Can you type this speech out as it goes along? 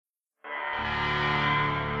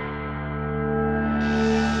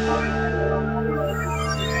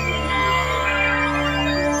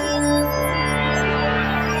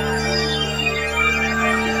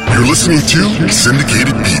listening to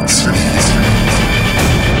Syndicated Beats.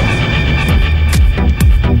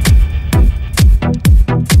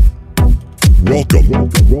 Welcome.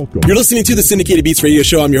 You're listening to the Syndicated Beats radio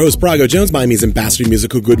show. I'm your host, Brago Jones, Miami's ambassador of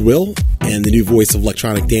musical goodwill and the new voice of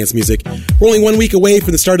electronic dance music. We're only 1 week away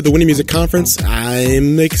from the start of the Winter Music Conference.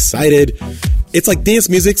 I'm excited. It's like dance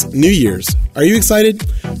music's New Year's. Are you excited?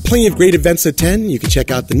 Plenty of great events to attend. You can check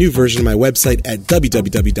out the new version of my website at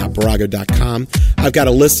www.barago.com. I've got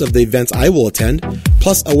a list of the events I will attend,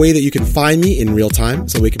 plus a way that you can find me in real time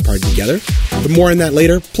so we can party together. But more on that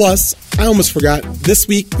later. Plus, I almost forgot, this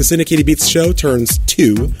week the Syndicated Beats show turns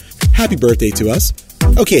 2. Happy birthday to us.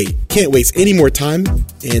 Okay, can't waste any more time,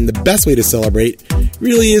 and the best way to celebrate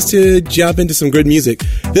really is to jump into some good music.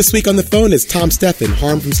 This week on the phone is Tom Steffen,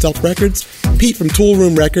 Harm from Stealth Records, Pete from Tool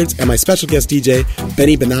Room Records, and my special guest DJ,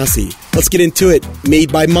 Benny Benassi. Let's get into it.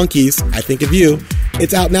 Made by Monkeys, I Think of You.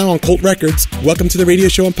 It's out now on Colt Records. Welcome to the radio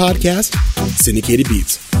show and podcast, Syndicated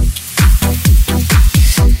Beats.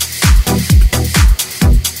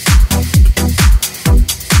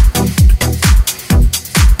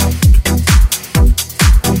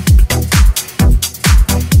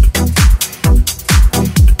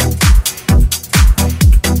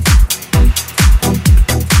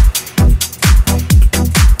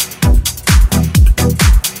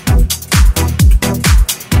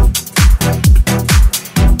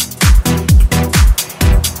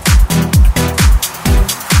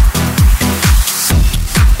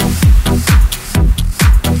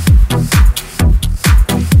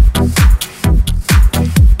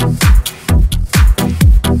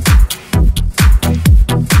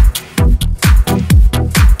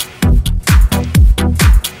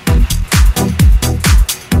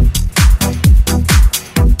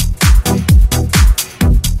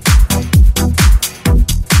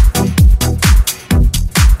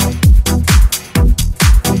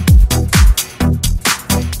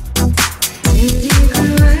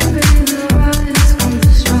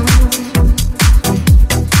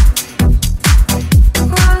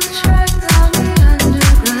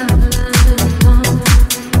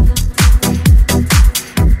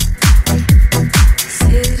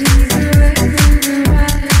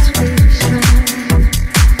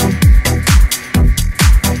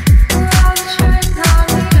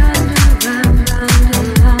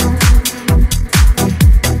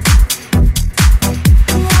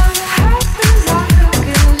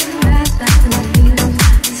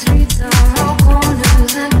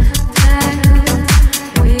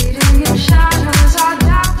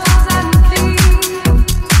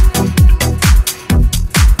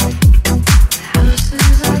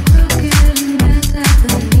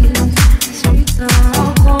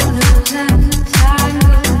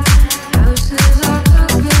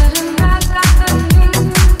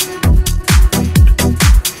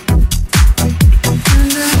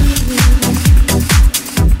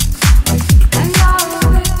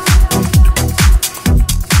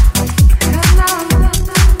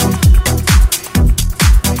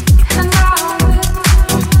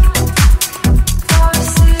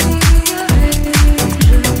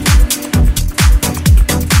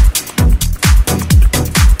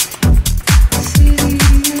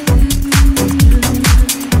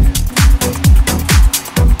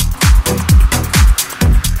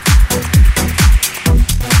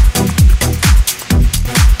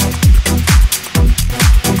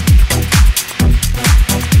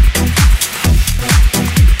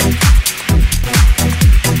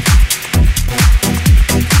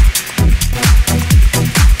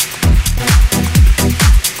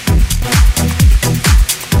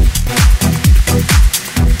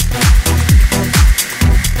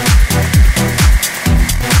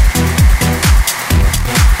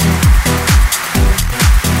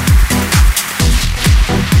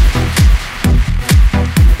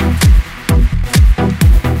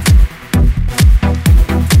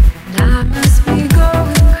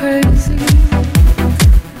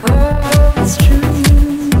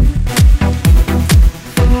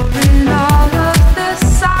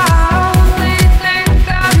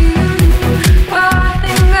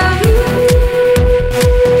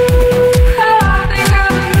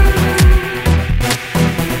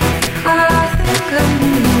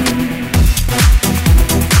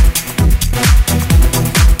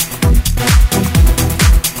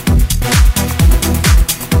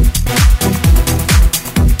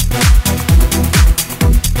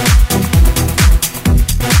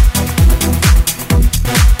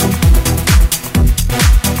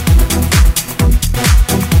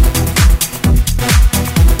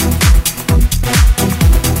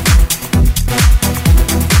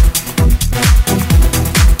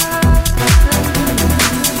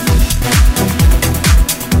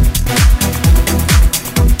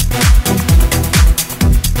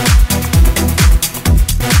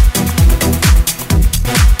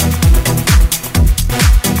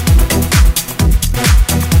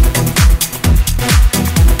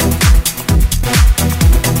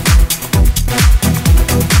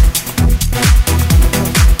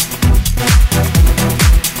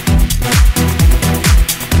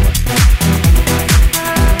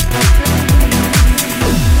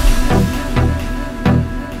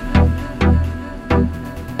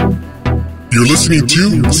 You're listening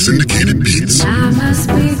to Syndicated Beats. I must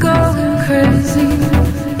be going crazy.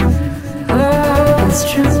 Oh, it's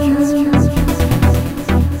true.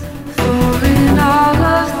 For in all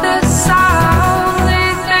of this, I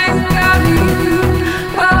only think of you.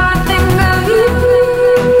 Well, I think of you.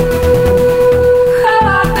 Well,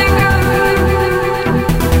 I think of you.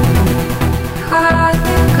 Well, I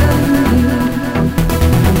think of you.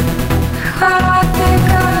 Well, I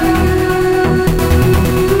think of you.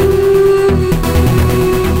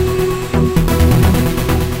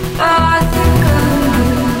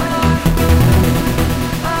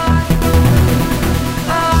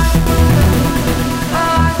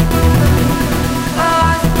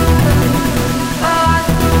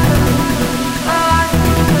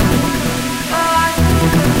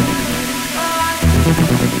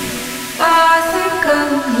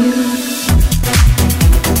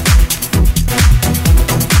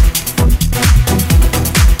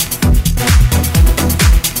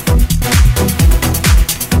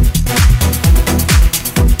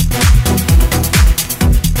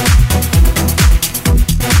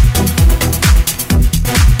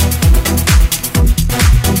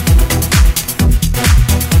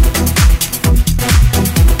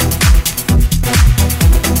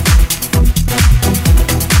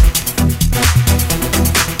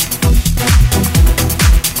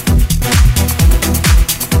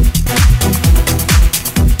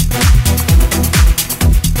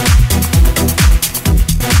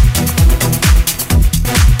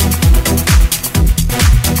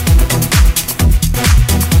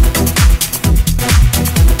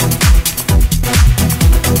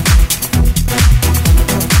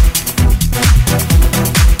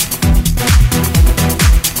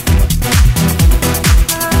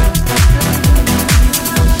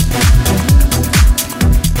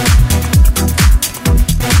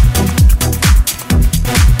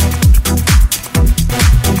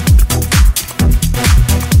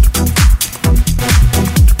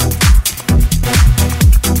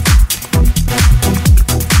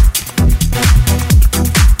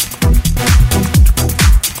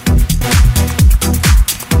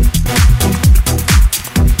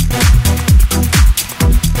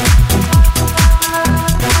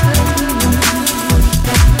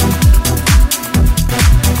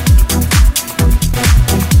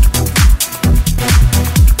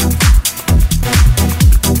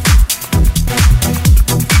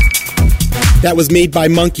 That was Made by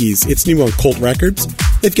Monkeys. It's new on Cult Records.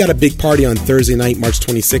 They've got a big party on Thursday night, March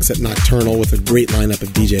 26th at Nocturnal with a great lineup of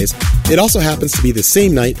DJs. It also happens to be the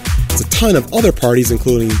same night as a ton of other parties,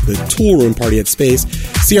 including the Tool Room Party at Space,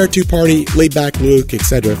 CR2 Party, Laid Back Luke,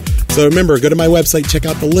 etc. So remember, go to my website, check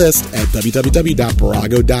out the list at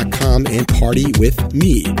www.barago.com and party with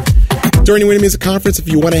me. During the Winter Music Conference, if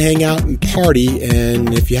you want to hang out and party,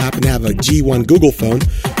 and if you happen to have a G1 Google phone,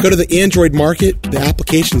 go to the Android Market, the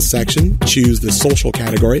applications section, choose the social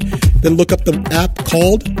category, then look up the app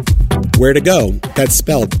called Where to Go. That's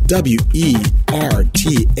spelled WERTAGO.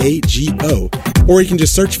 Or you can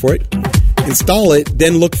just search for it, install it,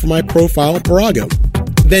 then look for my profile, Barago.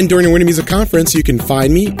 Then during the Winter Music Conference, you can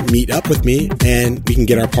find me, meet up with me, and we can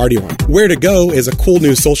get our party on. Where to Go is a cool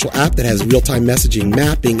new social app that has real-time messaging,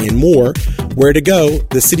 mapping, and more. Where to Go,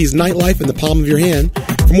 the city's nightlife in the palm of your hand.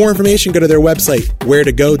 For more information, go to their website,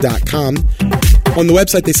 wheretogo.com. On the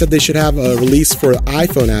website, they said they should have a release for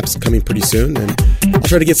iPhone apps coming pretty soon, and I'll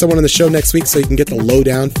try to get someone on the show next week so you can get the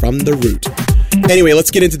lowdown from the root. Anyway,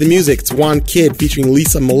 let's get into the music. It's Juan Kidd featuring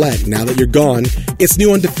Lisa Millette, Now That You're Gone. It's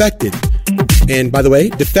new on Defected. And by the way,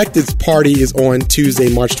 Defected's party is on Tuesday,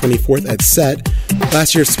 March 24th at Set.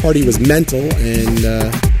 Last year's party was mental, and,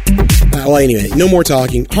 well, anyway, no more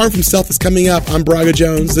talking. Harm from Self is coming up. I'm Barago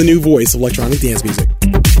Jones, the new voice of electronic dance music.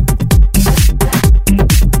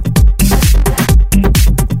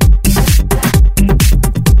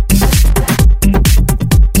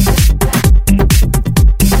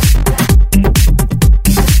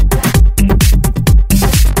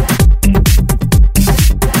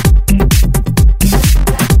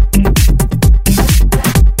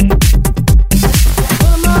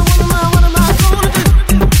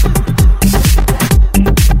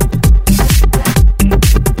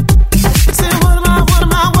 What am I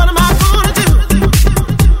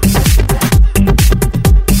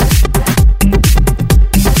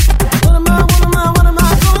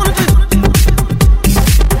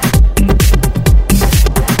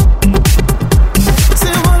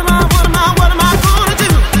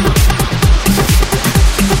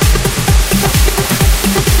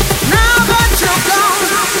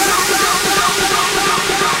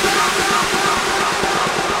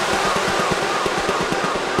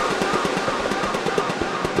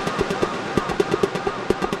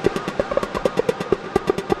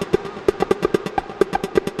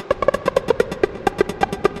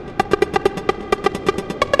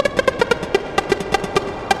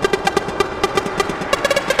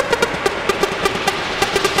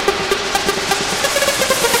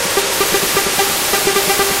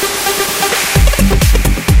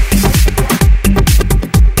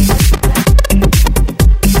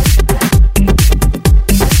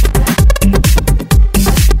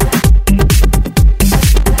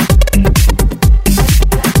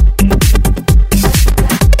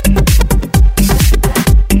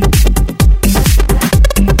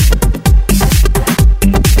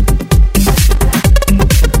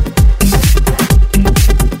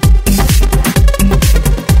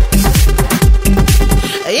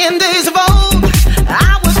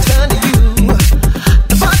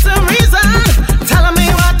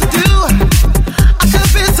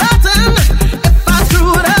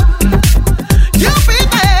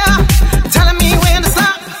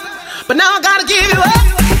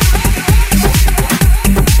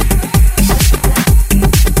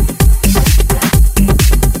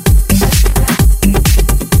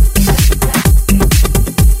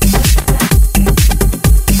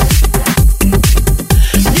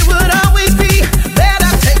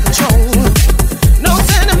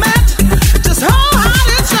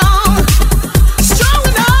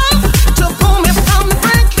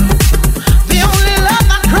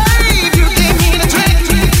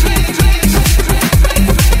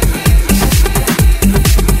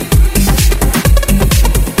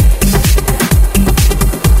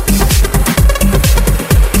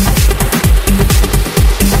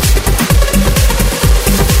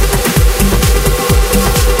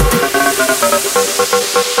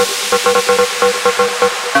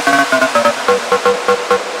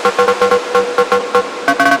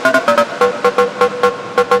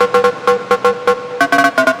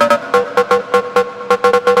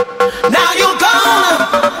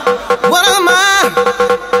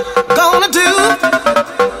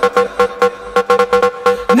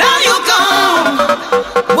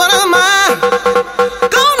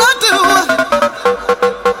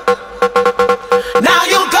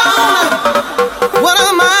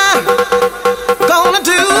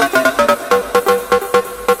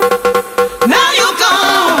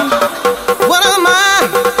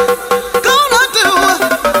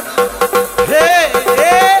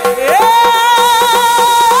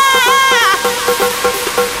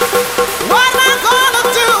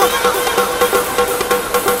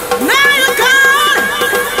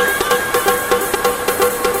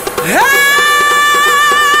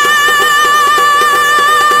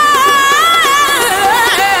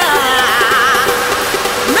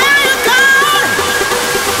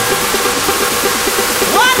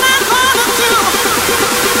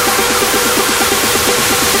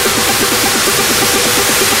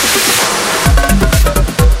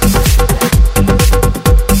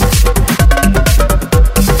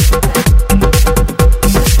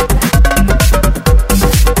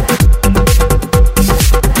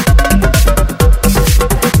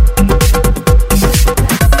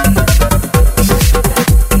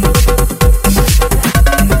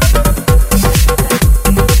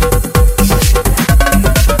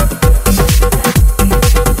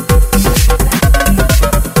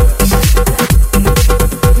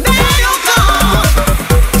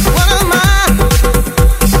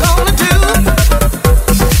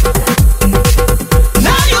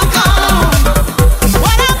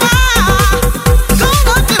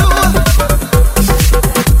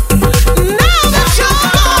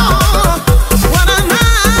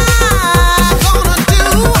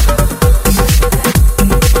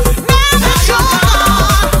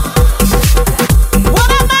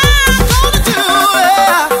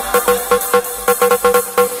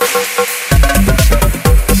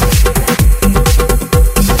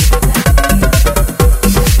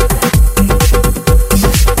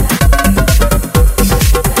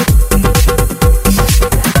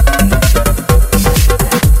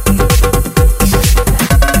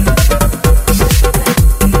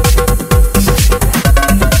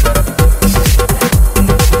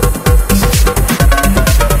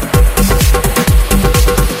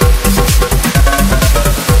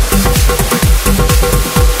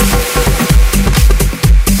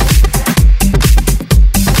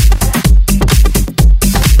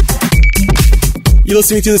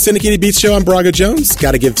listening to the Syndicated Beats Show. I'm Braga Jones.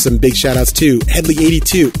 Got to give some big shout-outs to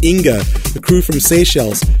Headley82, Inga, the crew from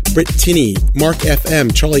Seychelles, Britt Tinney, Mark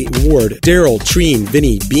FM, Charlie Ward, Daryl, Treen,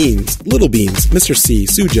 Vinny, Beans, Little Beans, Mr. C,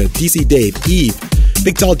 Suja, DC Dave, Eve,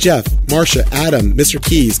 Big Tall Jeff, Marsha, Adam, Mr.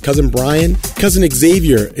 Keys, Cousin Brian, Cousin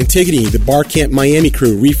Xavier, Antigone, the Bar Camp Miami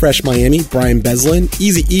crew, Refresh Miami, Brian Beslin,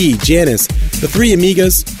 Easy E, Janice, the three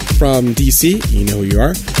Amigas from DC, you know who you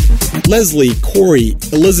are, Leslie, Corey,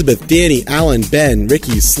 Elizabeth, Danny, Alan, Ben,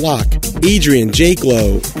 Ricky, Slock, Adrian, Jake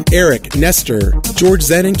Lowe, Eric, Nestor, George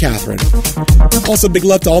Zen, and Catherine. Also, big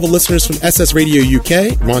love to all the listeners from SS Radio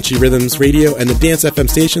UK, Raunchy Rhythms Radio, and the Dance FM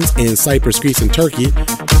stations in Cyprus, Greece, and Turkey,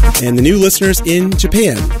 and the new listeners in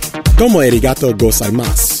Japan. Domo arigato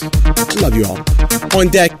gozaimasu. Love you all. On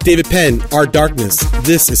deck, David Penn, Our Darkness.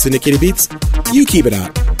 This is Syndicated Beats. You keep it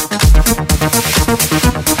out.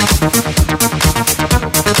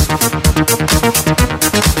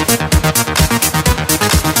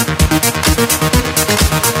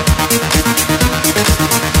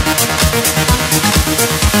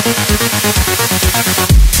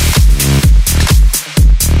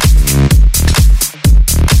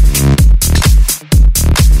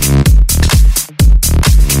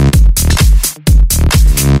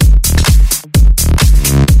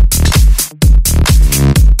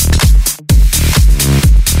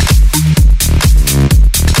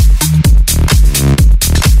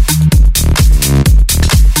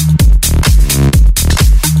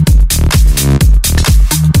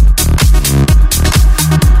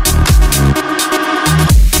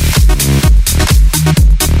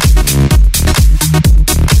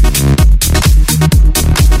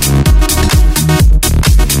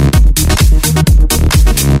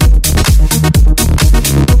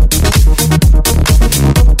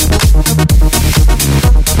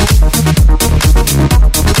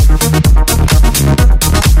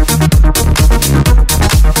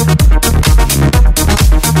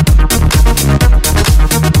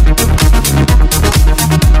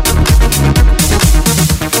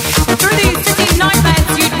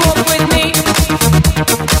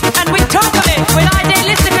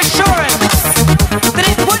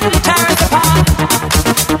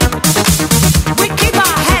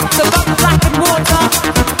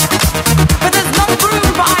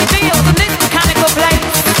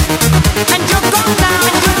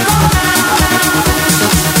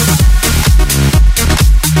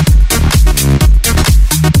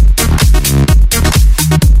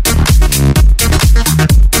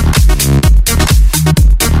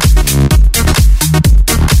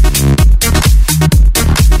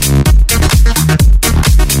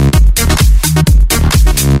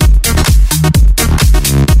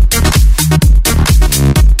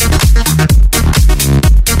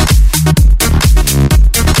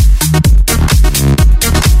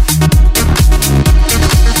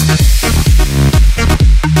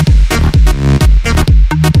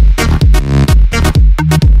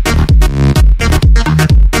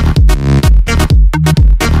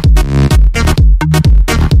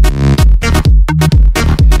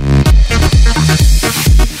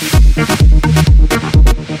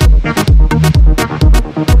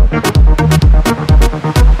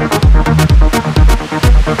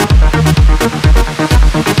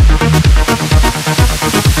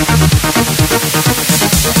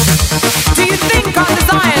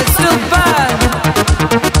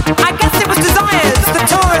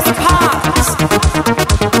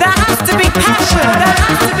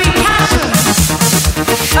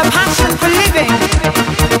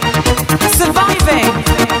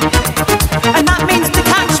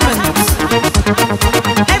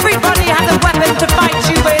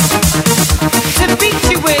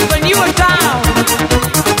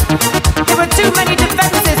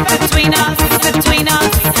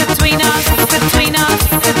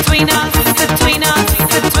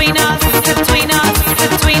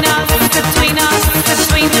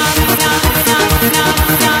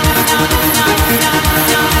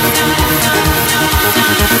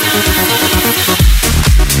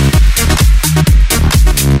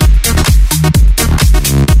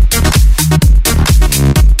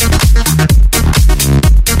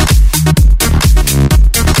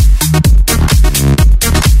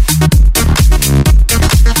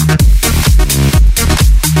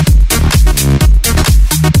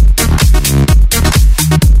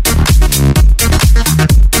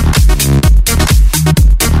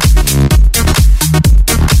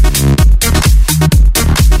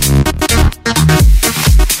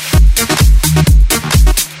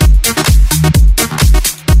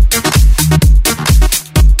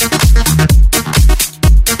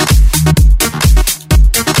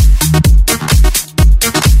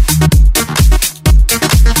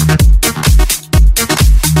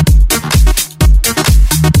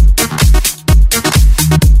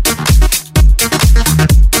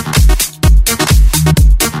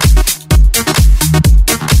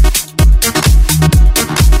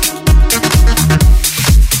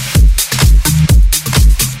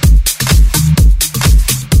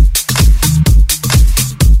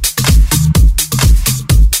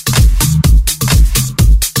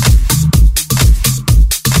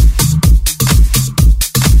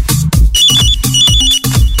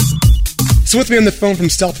 So with me on the phone from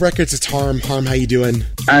Stealth Records, it's Harm. Harm, how you doing?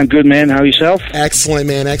 I'm good, man. How yourself? Excellent,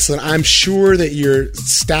 man. Excellent. I'm sure that you're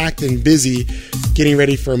stacked and busy getting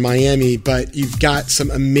ready for Miami, but you've got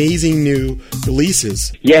some amazing new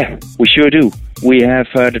releases. Yeah, we sure do. We have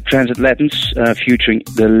the Transatlantics featuring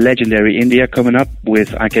the legendary India coming up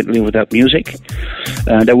with I Can't Live Without Music.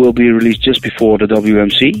 That will be released just before the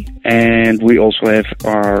WMC. And we also have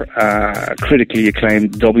our critically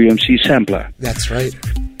acclaimed WMC sampler. That's right.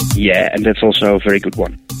 Yeah, and that's also a very good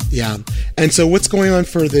one. Yeah. And so what's going on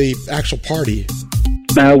for the actual party?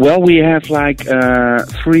 Well, we have like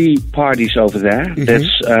 3 parties over there. Mm-hmm.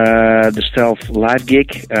 That's the Stealth live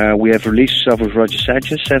gig. We have Release Yourself with Roger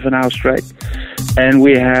Sanchez, 7 hours straight. And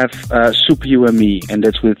we have Super You and Me, and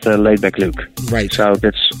that's with Laidback Luke. Right. So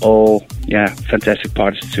that's all, fantastic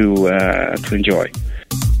parties to enjoy.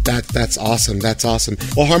 That's awesome. That's awesome.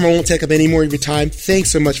 Well, Harm, I won't take up any more of your time.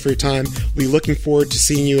 Thanks so much for your time. We're looking forward to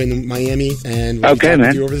seeing you in Miami, and we'll be talking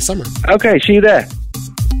to you over the summer. Okay, see you there.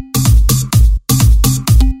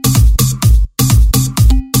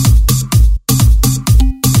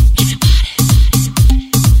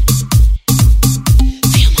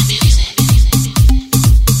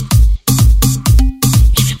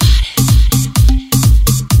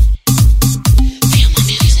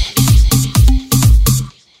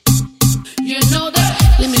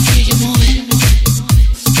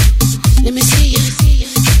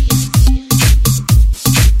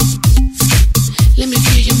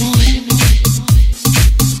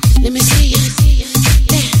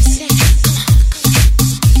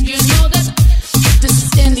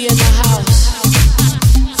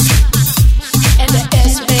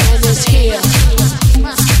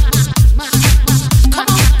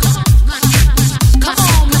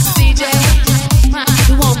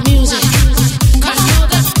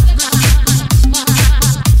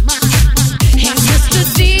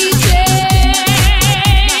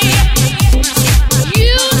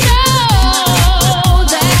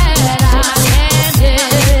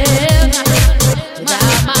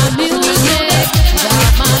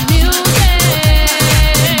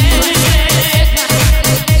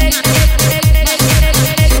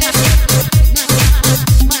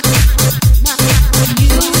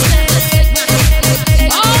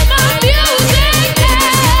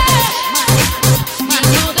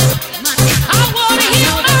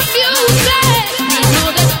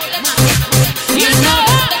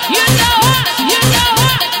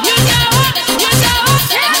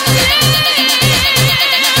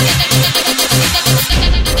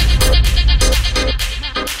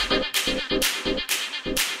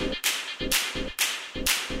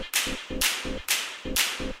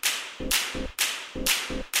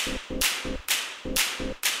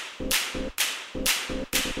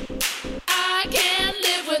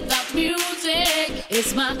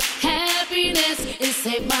 It's my happiness, it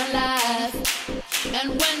saved my life. And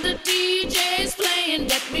when the DJ's playing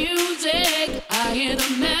that music, I hear the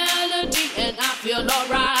melody and I feel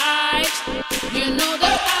alright. You know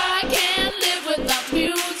that I can't live without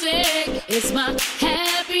music. It's my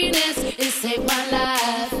happiness, it saved my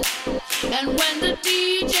life. And when the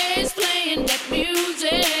DJ's playing that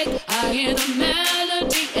music, I hear the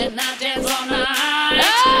melody and I dance all night.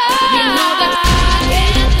 You know that I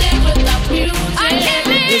can't live without music.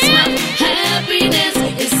 It's my happiness,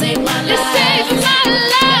 it saved my life. It saved my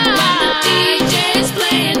life. And when the DJ's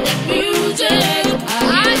playing that music,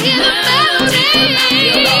 I hear the melody and I feel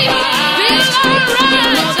alright. You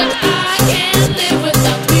know that I can't live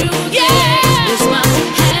without music. Yeah. It's my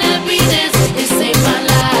happiness, it saved my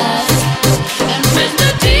life. And when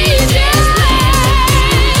the DJ's playing that music,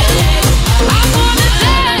 I wanna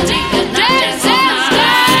dance and dance all night.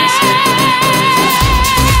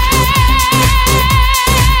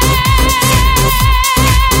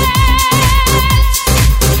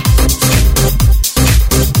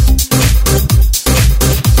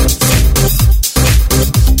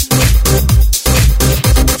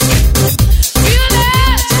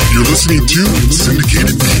 You're listening to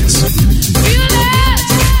Syndicated Beats. Feel it.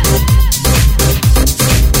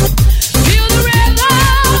 Feel the rhythm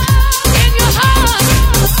in your heart,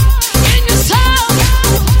 in your soul.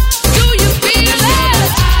 Do you feel it?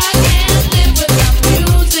 I can't live without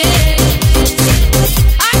music.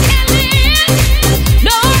 I can't live.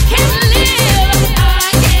 No, I can't live.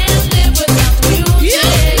 I can't live without music. You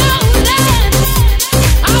know that.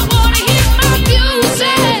 I wanna hear my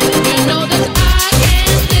music. You know that I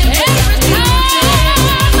can't live without music. Every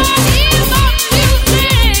time I hear my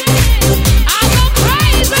music.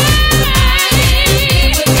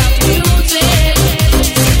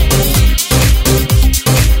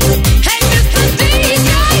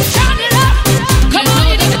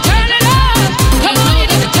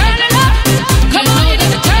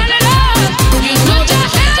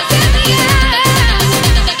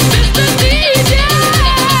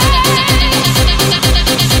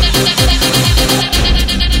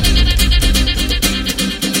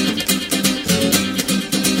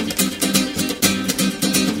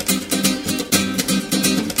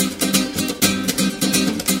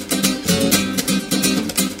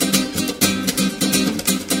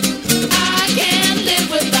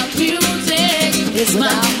 It's my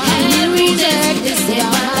happiness. It's in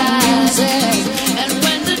my life. And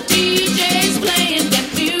when the DJ's playing that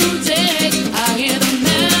music, I hear the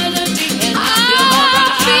melody and I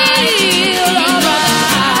feel alright.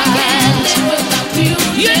 I can't live without music.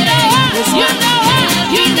 You know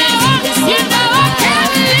I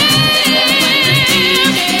can't live.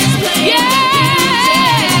 Yeah.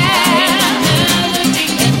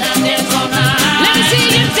 Let me see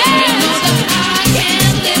you dance. I can't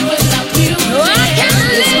live without music. No, I can't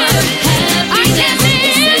live. I can't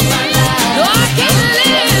live. No, I can't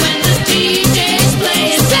live. When the DJ's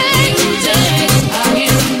playing music, I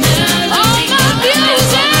hear the melody. All my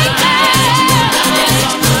music.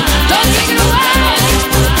 Don't take it away.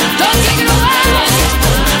 Don't take it away.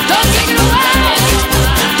 Don't take it away.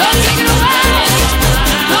 Don't take it away.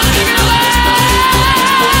 Don't take it away.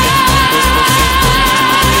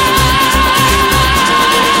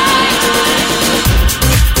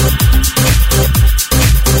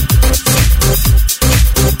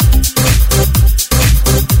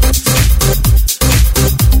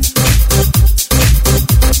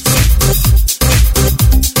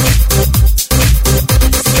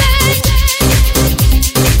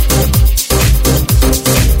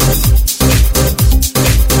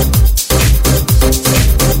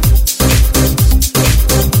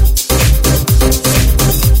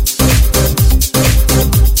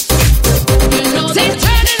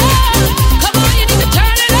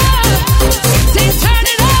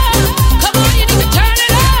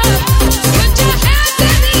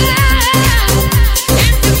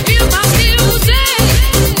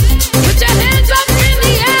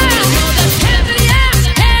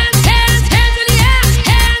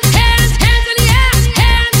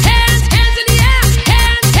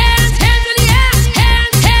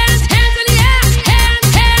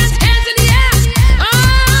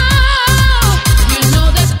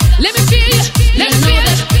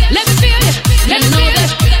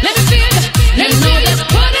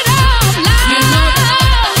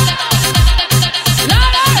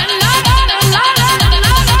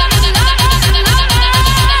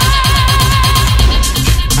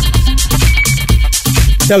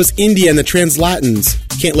 That was India and the Translatins,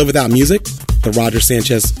 Can't Live Without Music, the Roger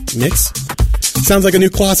Sanchez mix. Sounds like a new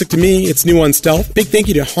classic to me. It's new on Stealth. Big thank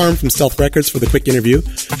you to Harm from Stealth Records for the quick interview.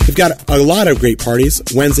 We've got a lot of great parties.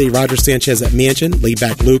 Wednesday, Roger Sanchez at Mansion,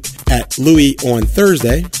 Laidback Luke at Louis on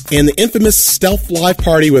Thursday, and the infamous Stealth Live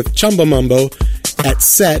Party with Chumbawamba at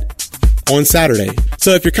Set on Saturday.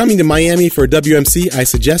 So if you're coming to Miami for a WMC, I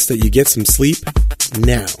suggest that you get some sleep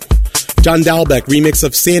now. John Dahlbeck remix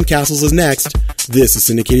of Sandcastles is next. This is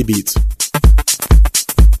Syndicated Beats.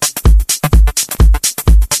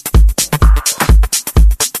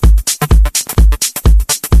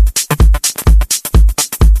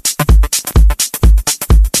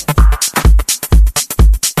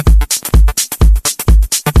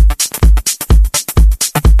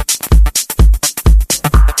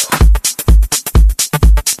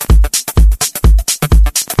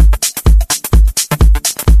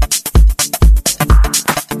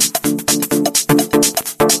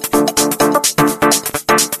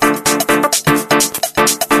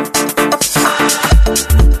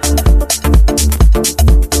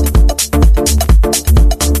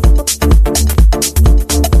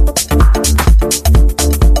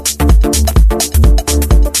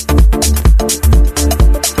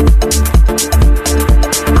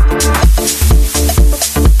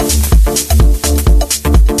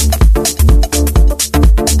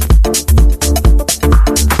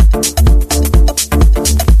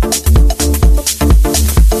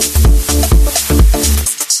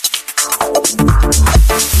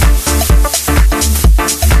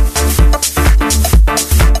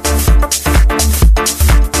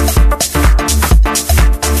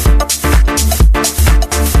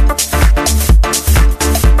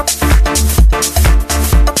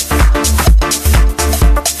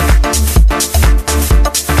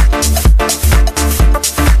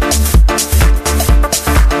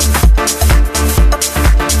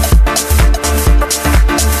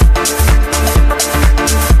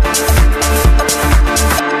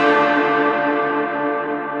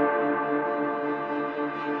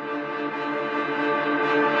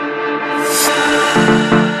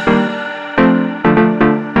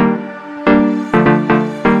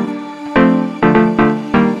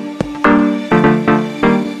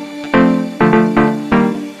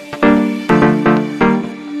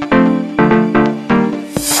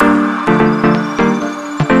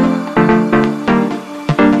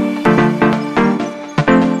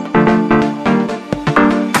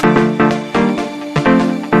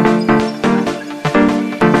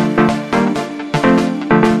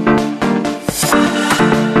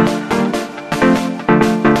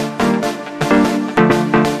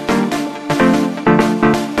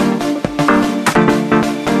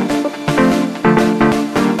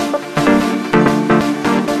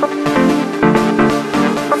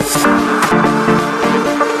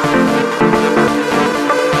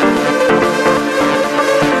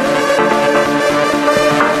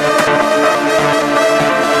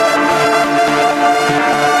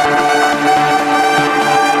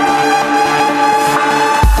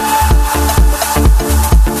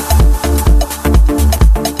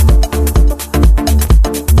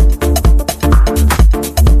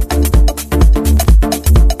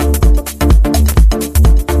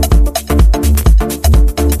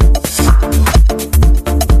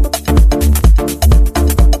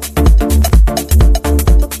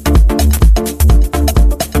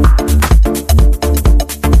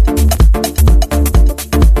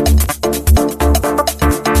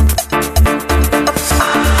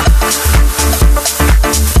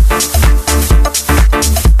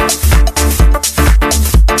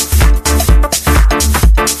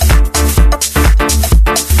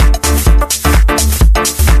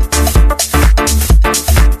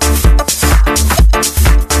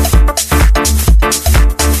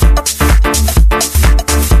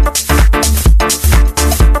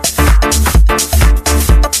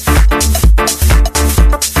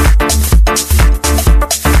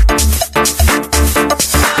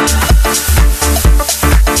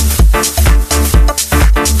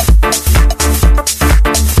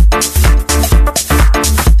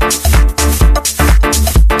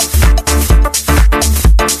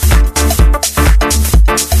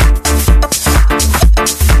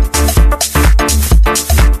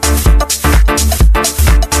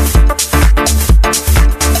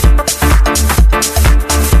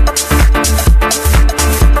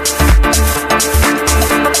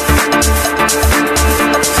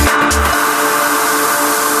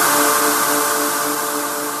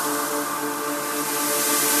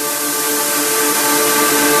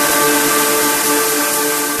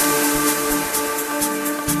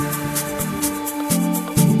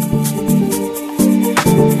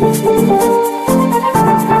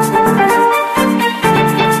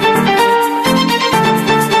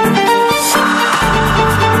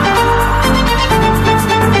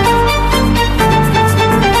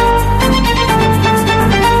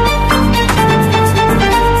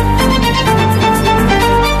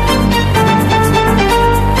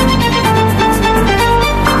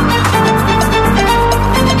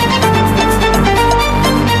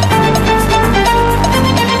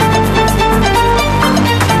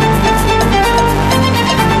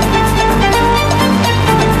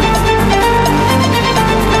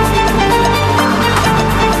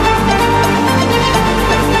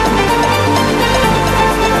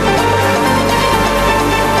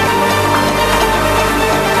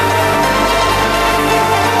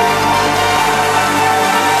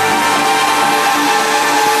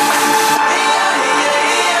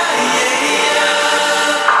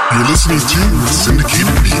 listening to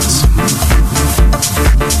Syndicated Beats.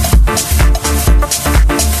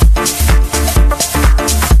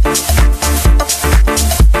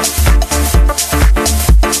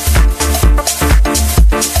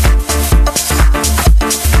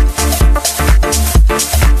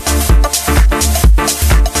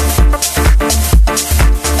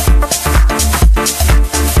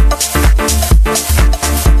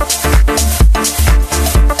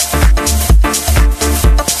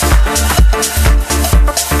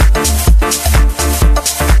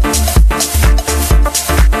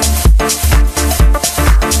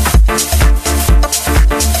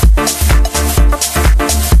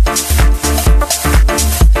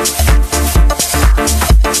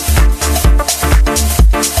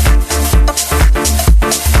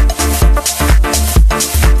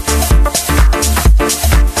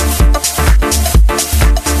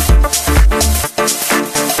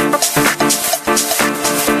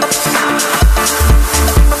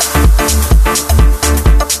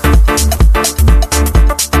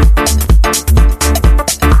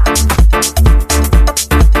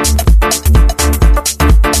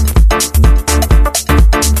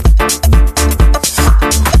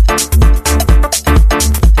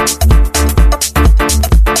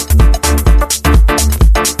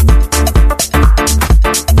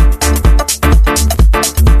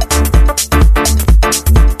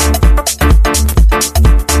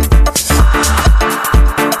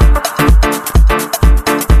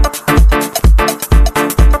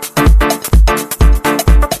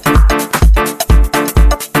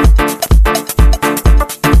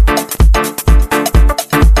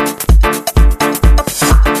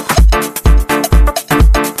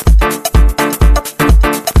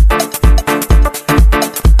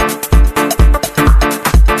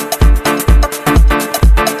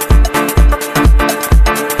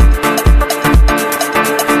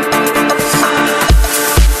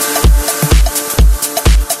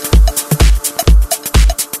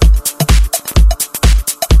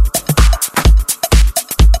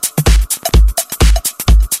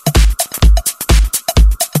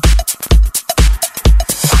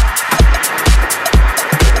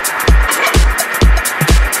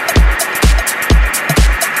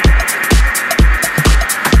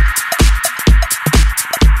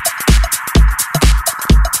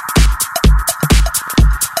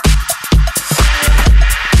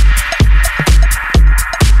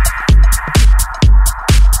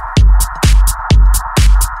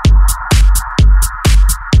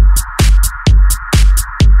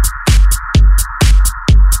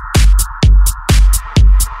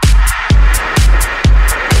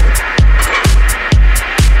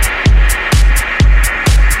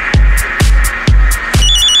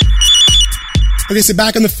 Okay, so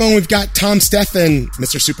back on the phone, we've got Tom Stephan,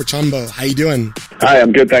 Mr. Super Chumbo. How you doing? Hi,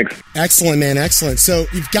 I'm good, thanks. Excellent, man, excellent. So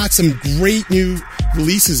you've got some great new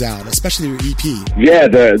releases out, especially your EP. Yeah,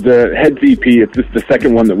 the Heads EP, it's just the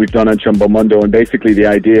second one that we've done on Chumbo Mundo, and basically the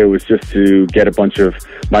idea was just to get a bunch of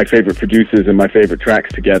my favorite producers and my favorite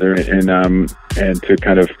tracks together and to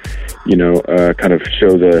kind of, kind of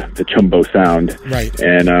show the Chumbo sound. Right.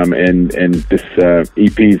 And this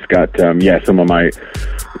EP's got, some of my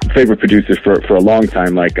favorite producers for a long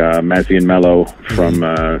time, like Mazzy and Mello from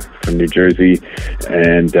New Jersey,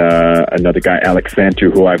 and another guy, Alex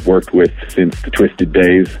Santu, who I've worked with since the Twisted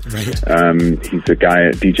Days. Right. He's a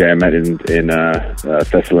DJ I met in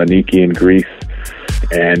Thessaloniki in Greece,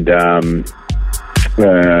 and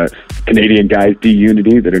Canadian guys,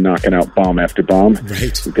 D-Unity, that are knocking out bomb after bomb.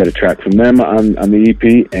 Right. We've got a track from them on the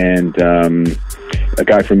EP, and a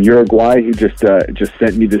guy from Uruguay who just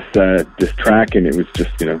sent me this track, and it was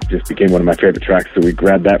just became one of my favorite tracks. So we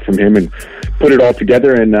grabbed that from him and put it all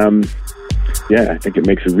together, and I think it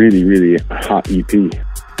makes a really, really hot EP.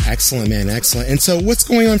 Excellent, man, excellent. And so what's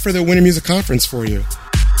going on for the Winter Music Conference for you?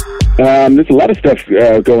 There's a lot of stuff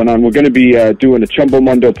going on. We're going to be doing a Chumbo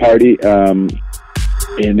Mundo party on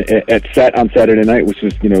Saturday night, which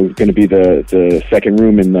is going to be the second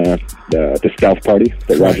room in the Stealth party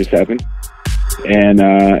that Roger's having. And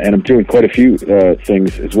I'm doing quite a few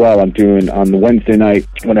things as well. I'm doing on the Wednesday night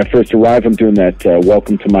when I first arrive. I'm doing that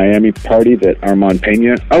Welcome to Miami party that Armand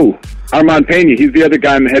Pena. Oh, Armand Pena. He's the other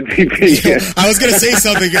guy in the Head EP. I was going to say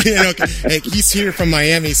something. He's here from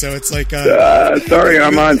Miami, so it's like. Sorry,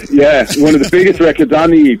 Armand. Yeah, one of the biggest records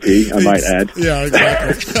on the EP, I might add. Yeah,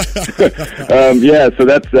 exactly. So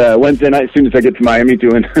that's Wednesday night. As soon as I get to Miami,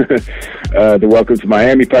 doing the Welcome to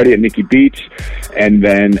Miami party at Nikki Beach, and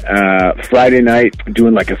then Friday night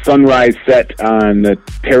doing like a sunrise set on the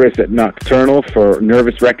terrace at Nocturnal for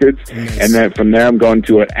Nervous Records. Nice. And then from there I'm going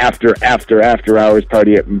to an after hours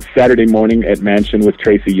party at Saturday Saturday morning at Mansion with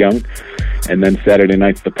Tracy Young. And then Saturday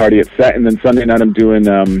night's the party at Set. And then Sunday night I'm doing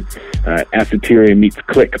Aceteria meets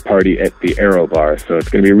Click party at the Aero Bar. So it's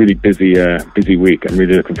going to be a really busy week. I'm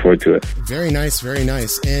really looking forward to it. Very nice, very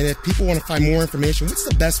nice. And if people want to find more information, what's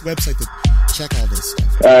the best website to check all this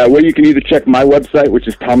stuff? Well, you can either check my website, which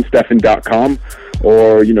is tomsteffen.com,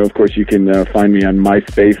 or, of course, you can find me on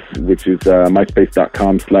MySpace, which is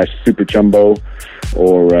myspace.com/superchumbo,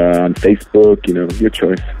 or on Facebook, your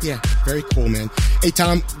choice. Yeah, very cool, man. Hey,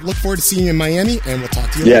 Tom, look forward to seeing you in Miami, and we'll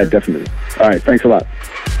talk to you later. Yeah, definitely. All right, thanks a lot.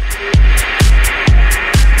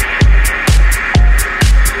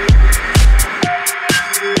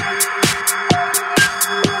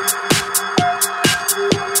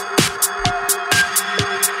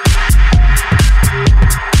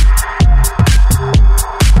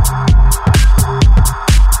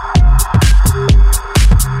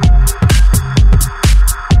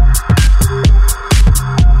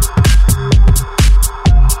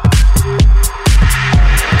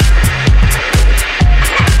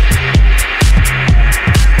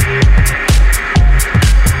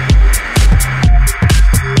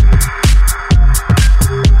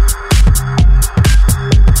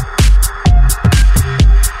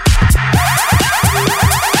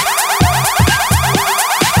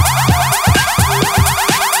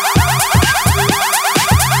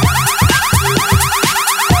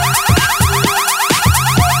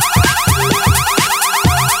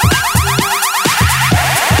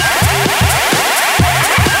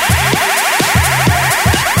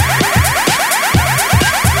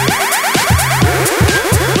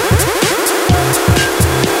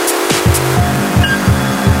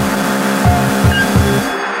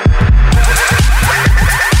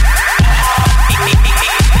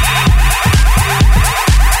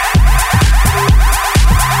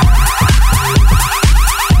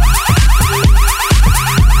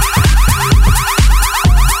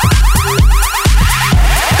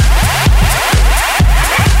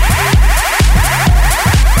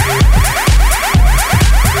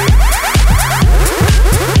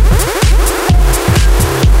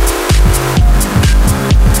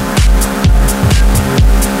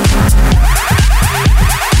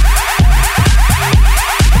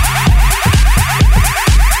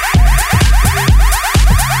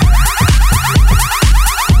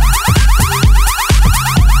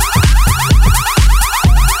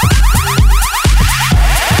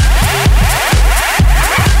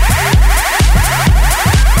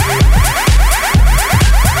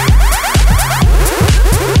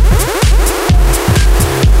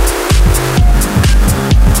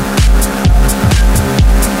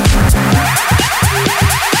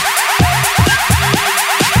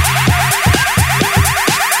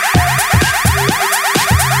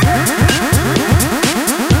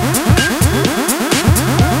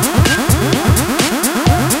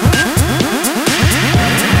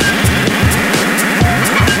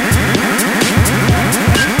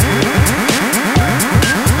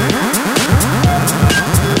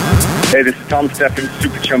 Hey, this is Tom Steffen,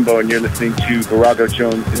 Super Chumbo, and you're listening to Virago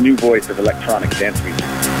Jones, the new voice of electronic dance music.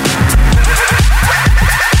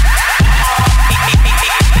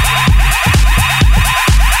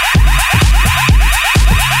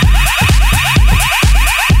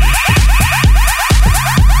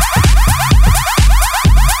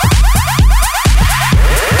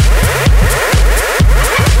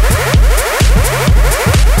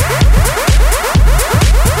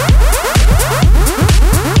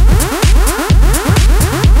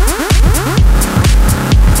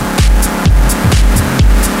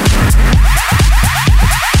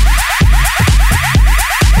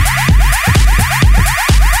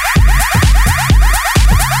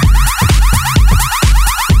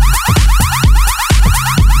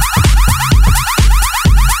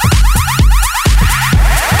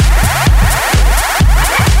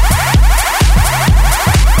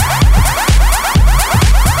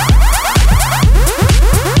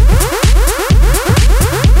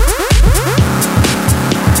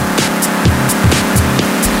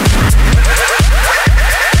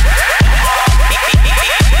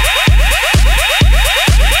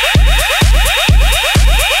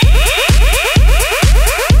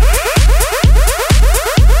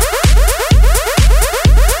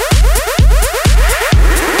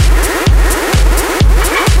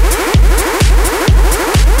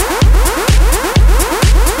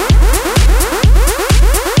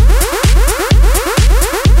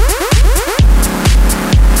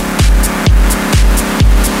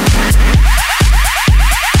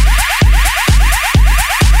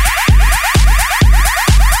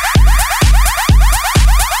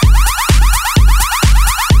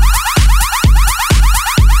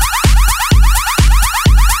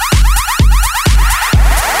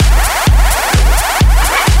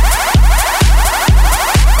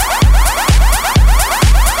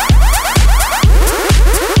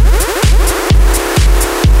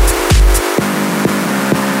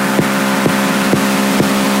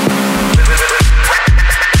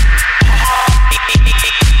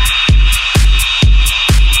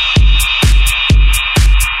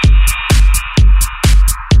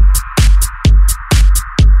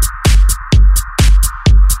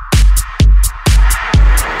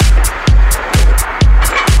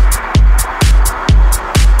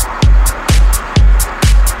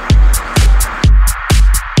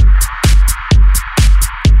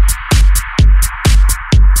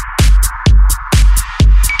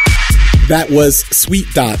 That was Sweet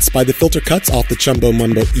Dots by the Filter Cuts off the Chumbo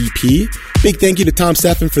Mumbo EP. Big thank you to Tom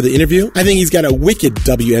Steffen for the interview. I think he's got a wicked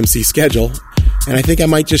WMC schedule, and I think I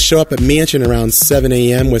might just show up at Mansion around 7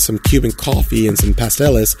 a.m. with some Cuban coffee and some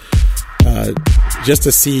pasteles just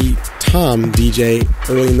to see Tom DJ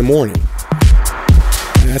early in the morning.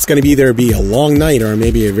 And that's going to either be a long night or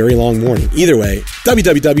maybe a very long morning. Either way,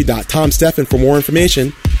 www.tomsteffen for more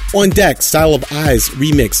information. On deck, Style of Eyes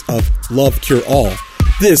remix of Love Cure All.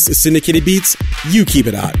 This is Syndicated Beats. You keep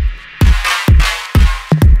it hot.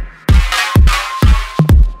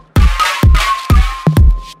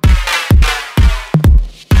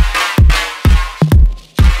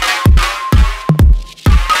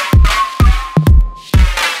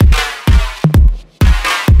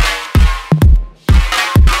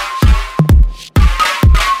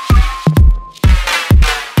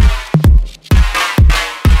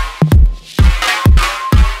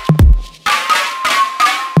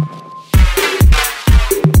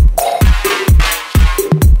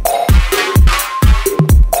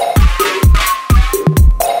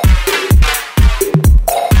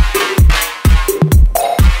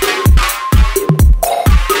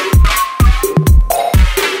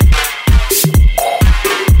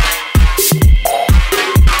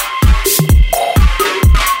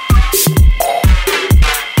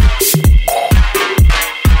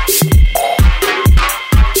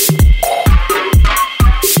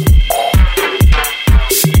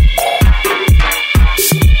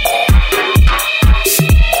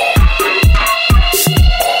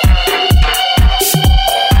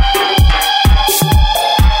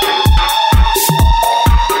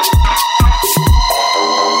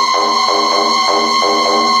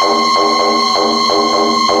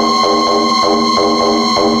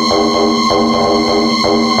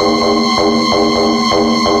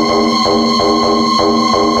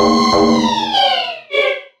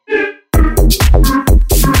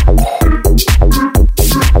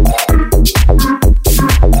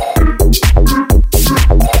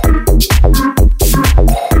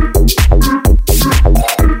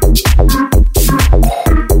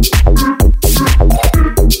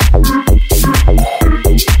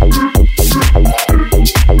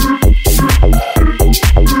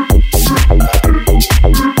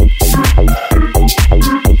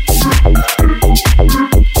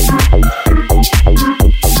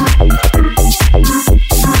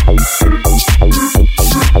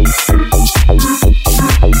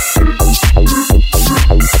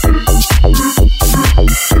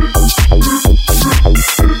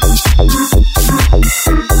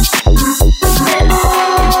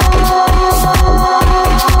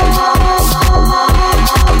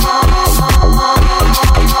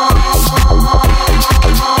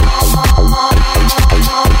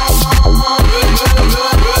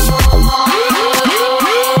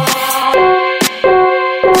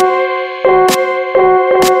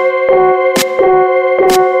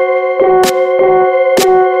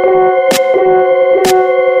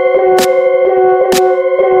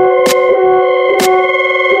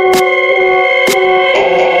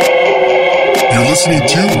 listening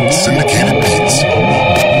to Syndicated Beats.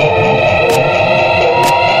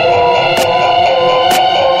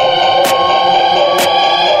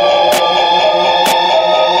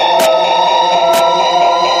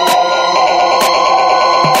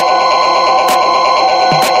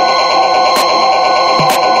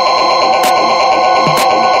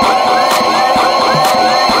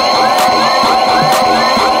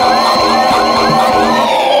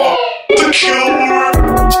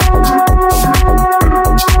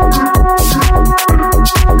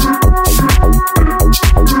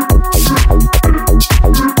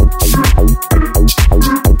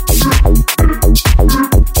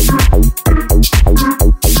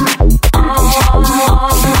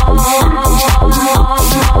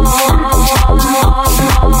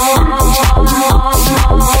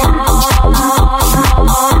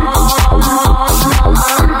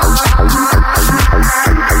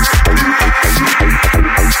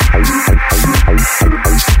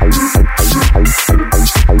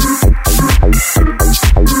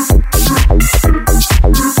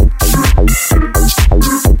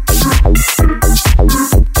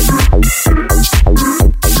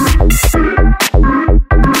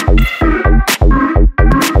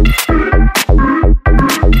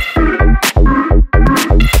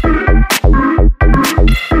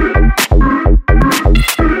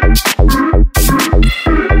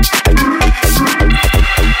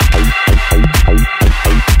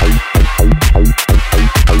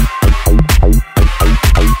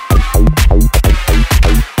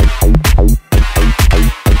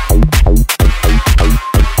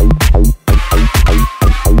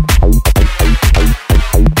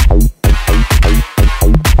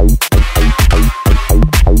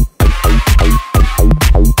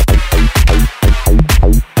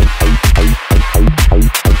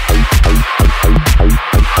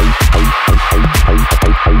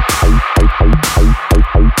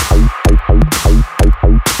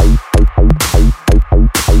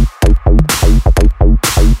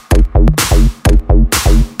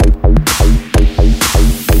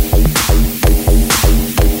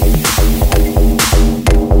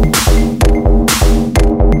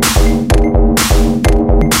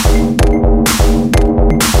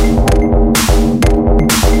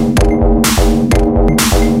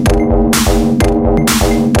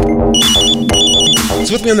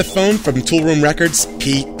 So with me on the phone from Tool Room Records,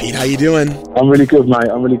 Pete. Pete, how you doing? I'm really good, mate.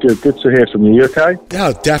 I'm really good. Good to hear from you. You okay?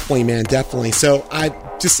 Yeah, definitely, man, definitely. So I'm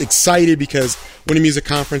just excited because Winter Music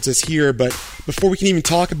Conference is here, but before we can even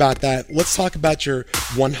talk about that, let's talk about your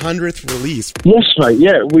 100th release. Yes, mate.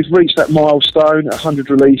 Yeah, we've reached that milestone, 100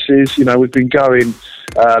 releases. You know, we've been going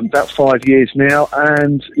about 5 years now,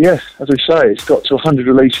 and yeah, as we say, it's got to 100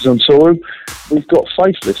 releases on tour. We've got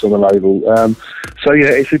Faithless on the label, so yeah,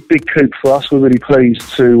 it's a big coup for us. We're really pleased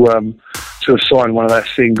to have signed one of our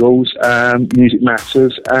singles, Music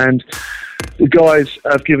Matters, and the guys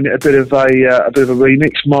have given it a bit of a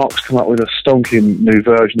remix. Mark's come up with a stonking new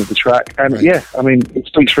version of the track, and right. Yeah, I mean, it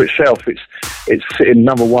speaks for itself. It's sitting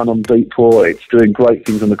number one on Beatport. It's doing great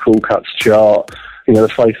things on the Cool Cuts chart. You know, the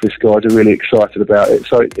Faithless guys are really excited about it.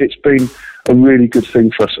 So it's been a really good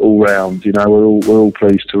thing for us all round. You know, we're all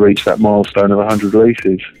pleased to reach that milestone of 100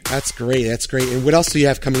 releases. That's great. That's great. And what else do you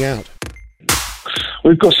have coming out?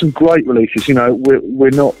 We've got some great releases. You know,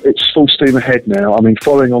 we're not. It's full steam ahead now. I mean,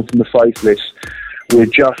 following on from the Faithless, we're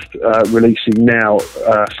just releasing now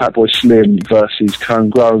Fatboy Slim versus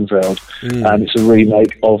Cone Groenveld, and it's a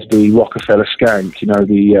remake of the Rockefeller Skank. You know,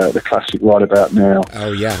 the classic Right About Now.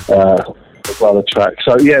 Oh yeah. Brother track.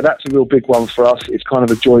 So yeah, that's a real big one for us. It's kind of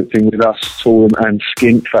a joint thing with us, Toolroom and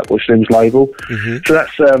Skink, Fatboy Slim's label. Mm-hmm. So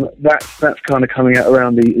that's kind of coming out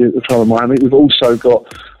around the time of Miami. We've also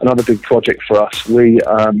got another big project for us. We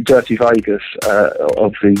Dirty Vegas.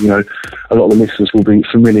 Obviously, you know, a lot of the listeners will be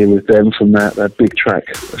familiar with them from that big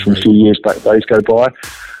track from a few years back. Days Go By.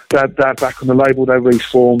 They're back on the label. They're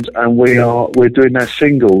reformed, and we're doing their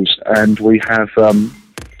singles, and we have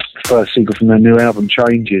first single from their new album,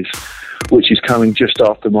 Changes, which is coming just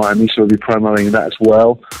after Miami, so we'll be promoting that as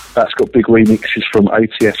well. That's got big remixes from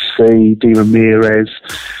ATFC, D. Ramirez.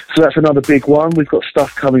 So that's another big one. We've got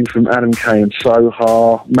stuff coming from Adam Kay and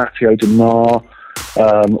Sohar, Matteo DeMar,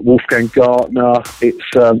 Wolfgang Gartner.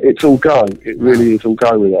 It's all go. It really is all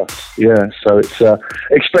go with us. Yeah, so it's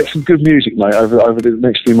expect some good music, mate, over the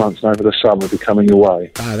next few months and over the summer will be coming your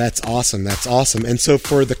way. Ah, that's awesome. That's awesome. And so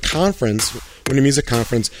for the conference, Winter Music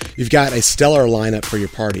Conference, you've got a stellar lineup for your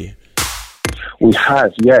party. We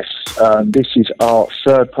have, yes. This is our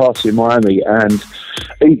third party in Miami, and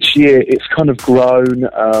each year it's kind of grown.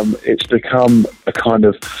 It's become a kind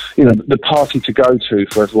of, you know, the party to go to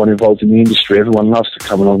for everyone involved in the industry. Everyone loves to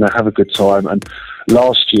come along there, have a good time. And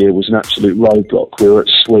last year was an absolute roadblock. We were at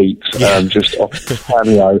Sweet, just off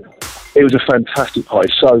Cameo. It was a fantastic party,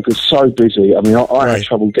 so good, so busy. I mean, I had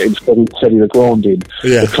trouble getting Teddy the Grand in.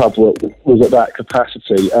 Yeah. The club was at that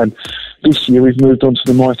capacity. And this year we've moved on to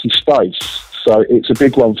the mighty Space. So it's a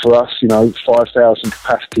big one for us, you know, 5,000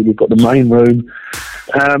 capacity. We've got the main room.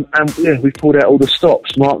 And yeah, we've pulled out all the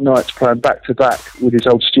stops. Mark Knight's playing back-to-back with his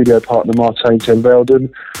old studio partner, Martin ten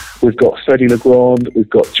Velden. We've got Freddie Legrand. We've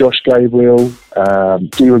got Josh Gabriel,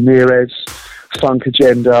 D. Ramirez, Funk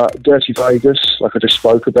Agenda, Dirty Vegas, like I just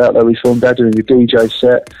spoke about. They're reformed. They're doing a DJ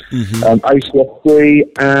set. ACF3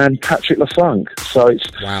 and Patrick LaFunk. So it's,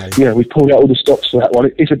 yeah, we pulled out all the stops for that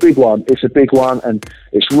one. It's a big one. It's a big one, and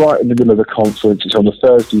it's right in the middle of the conference. It's on a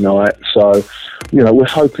Thursday night. So, you know, we're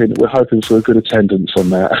hoping for a good attendance on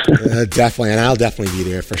that. Definitely, and I'll definitely be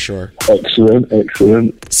there for sure.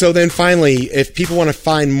 Excellent. So then finally, if people want to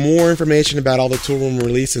find more information about all the Tool Room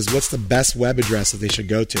releases, what's the best web address that they should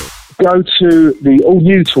go to? Go to the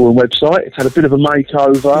all-new Tool Room website. It's had a bit of a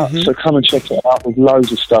makeover, so come and check it out. There's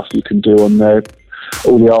loads of stuff you can do on there.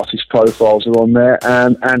 All the artist profiles are on there,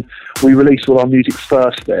 and we release all our music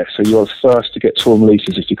first there, so you're first to get Tool Room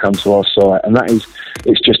releases if you come to our site, and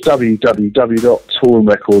it's just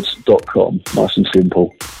www.toolroomrecords.com. Nice and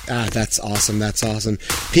simple. Ah, that's awesome. That's awesome.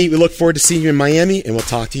 Pete, we look forward to seeing you in Miami, and we'll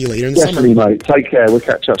talk to you later in the summer. Definitely, mate. Take care. We'll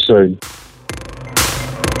catch up soon.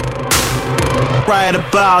 Right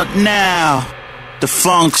about now, the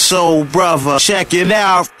Funk Soul Brother. Check it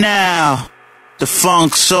out now. The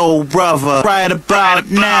Funk Soul Brother. Right about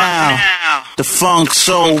now, the Funk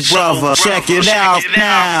Soul Brother. Check it out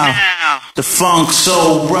now. The Funk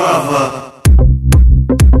Soul Brother.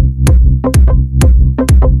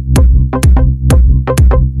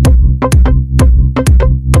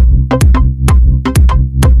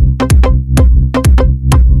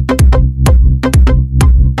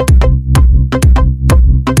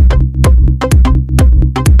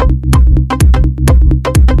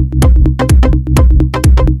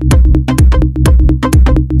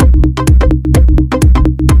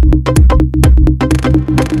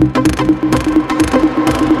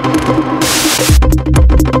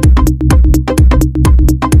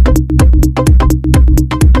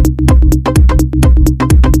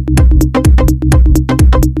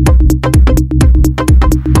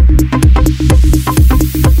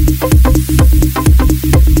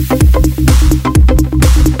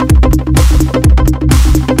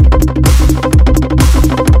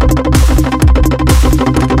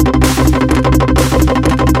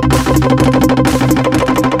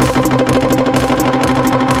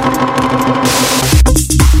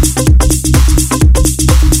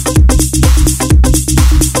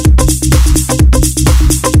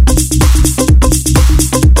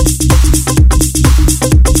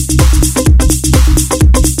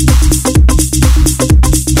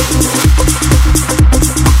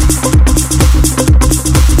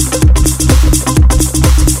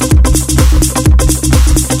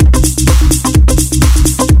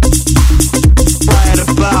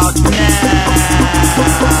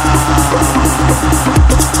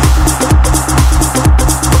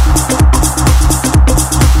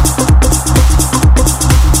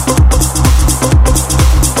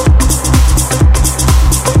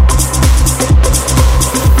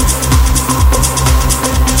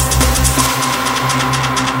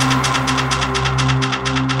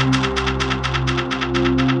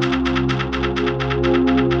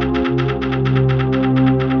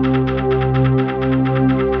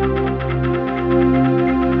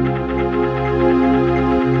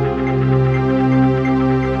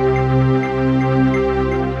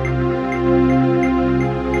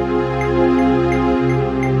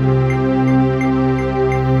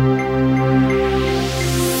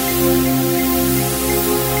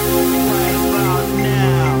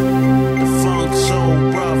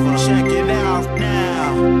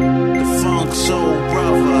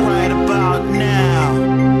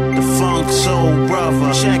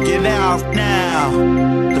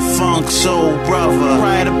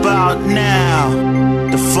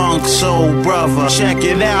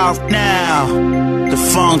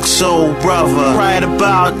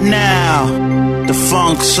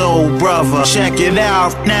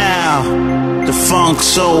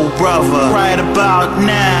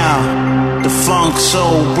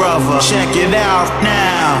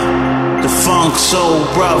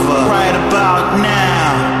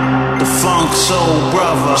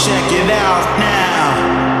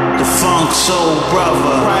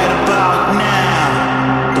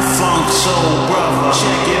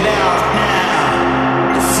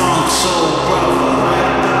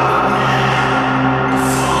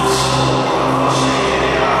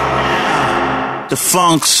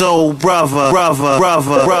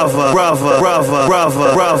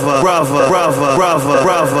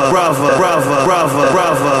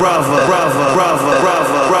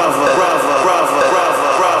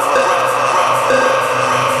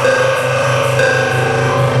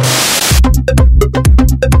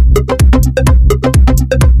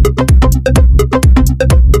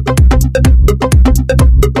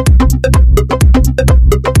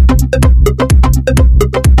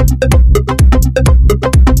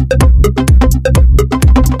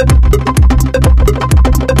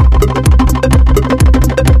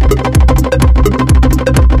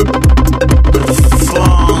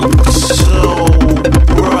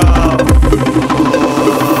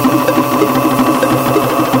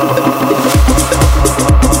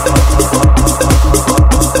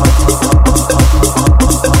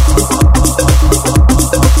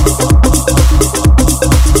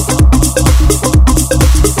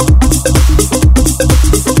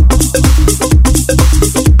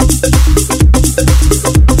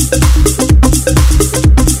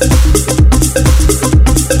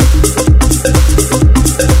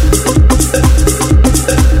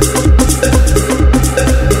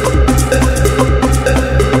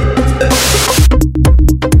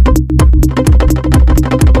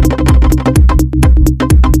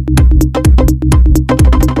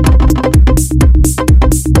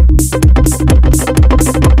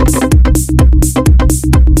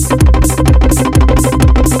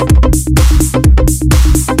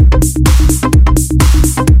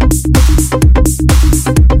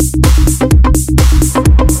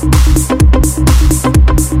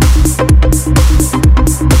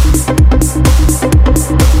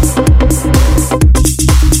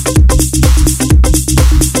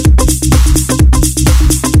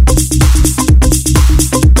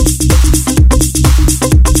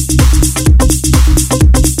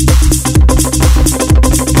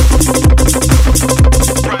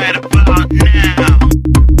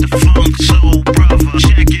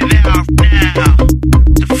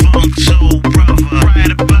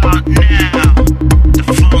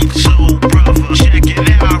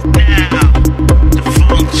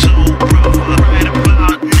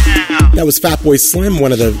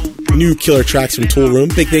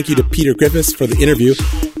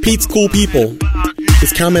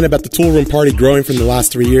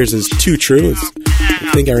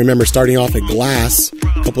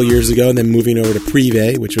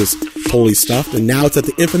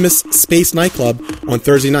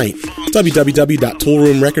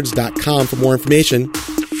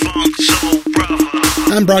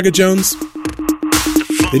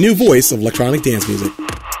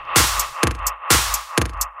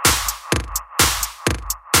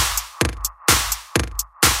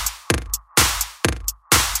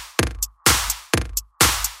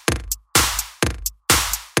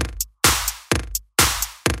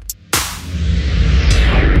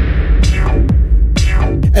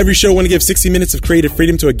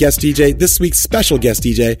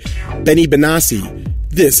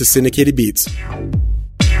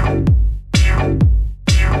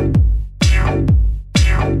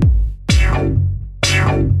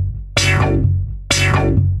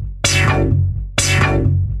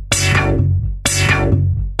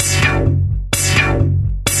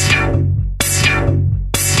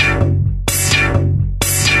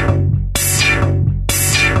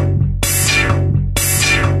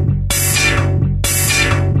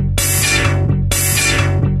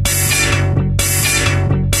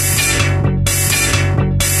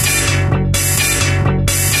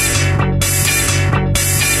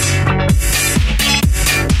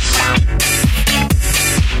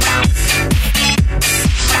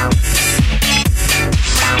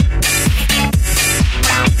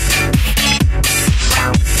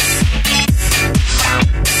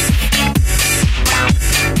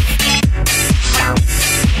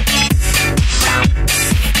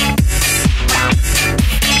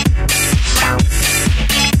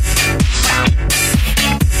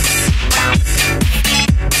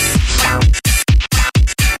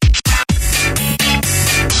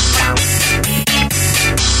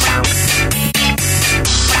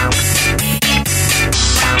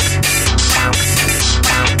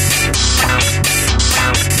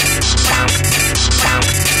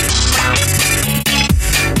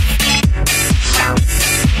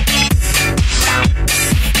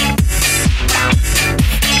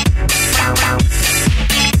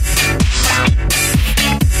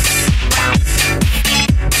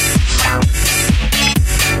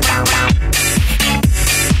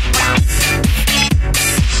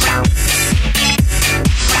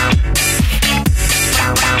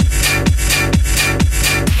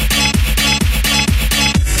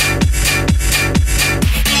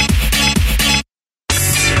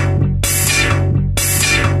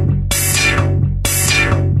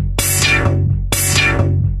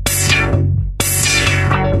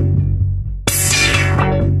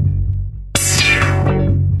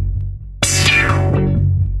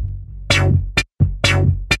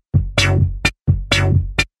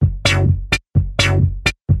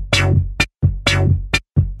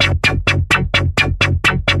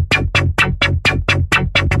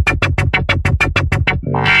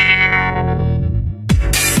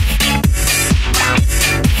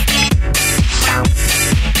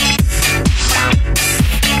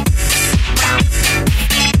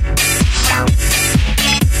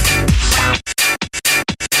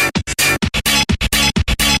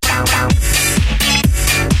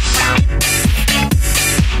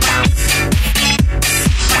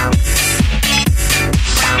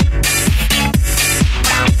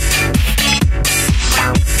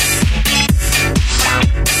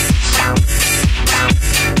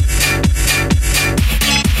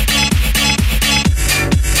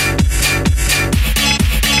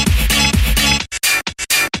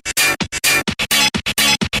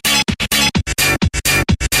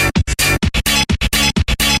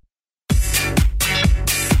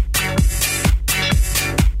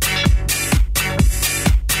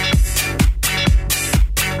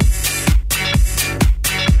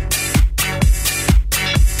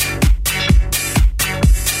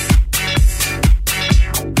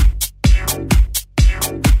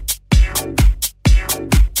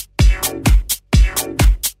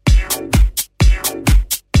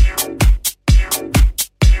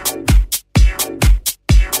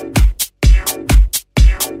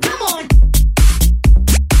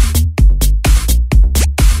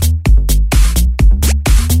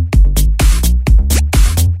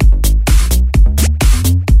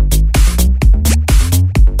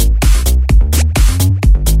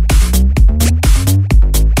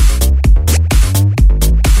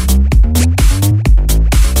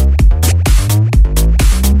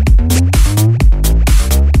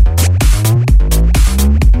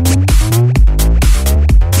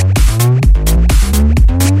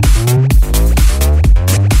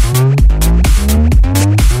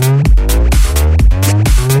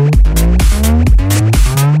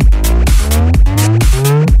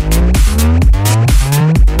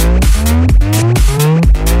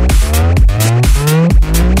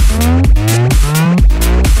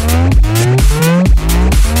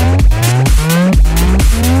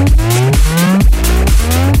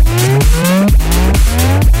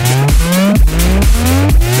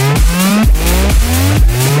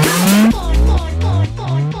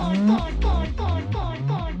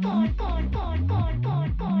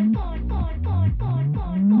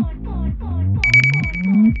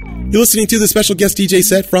 You're listening to the special guest DJ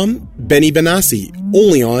set from Benny Benassi,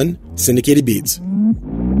 only on Syndicated Beats.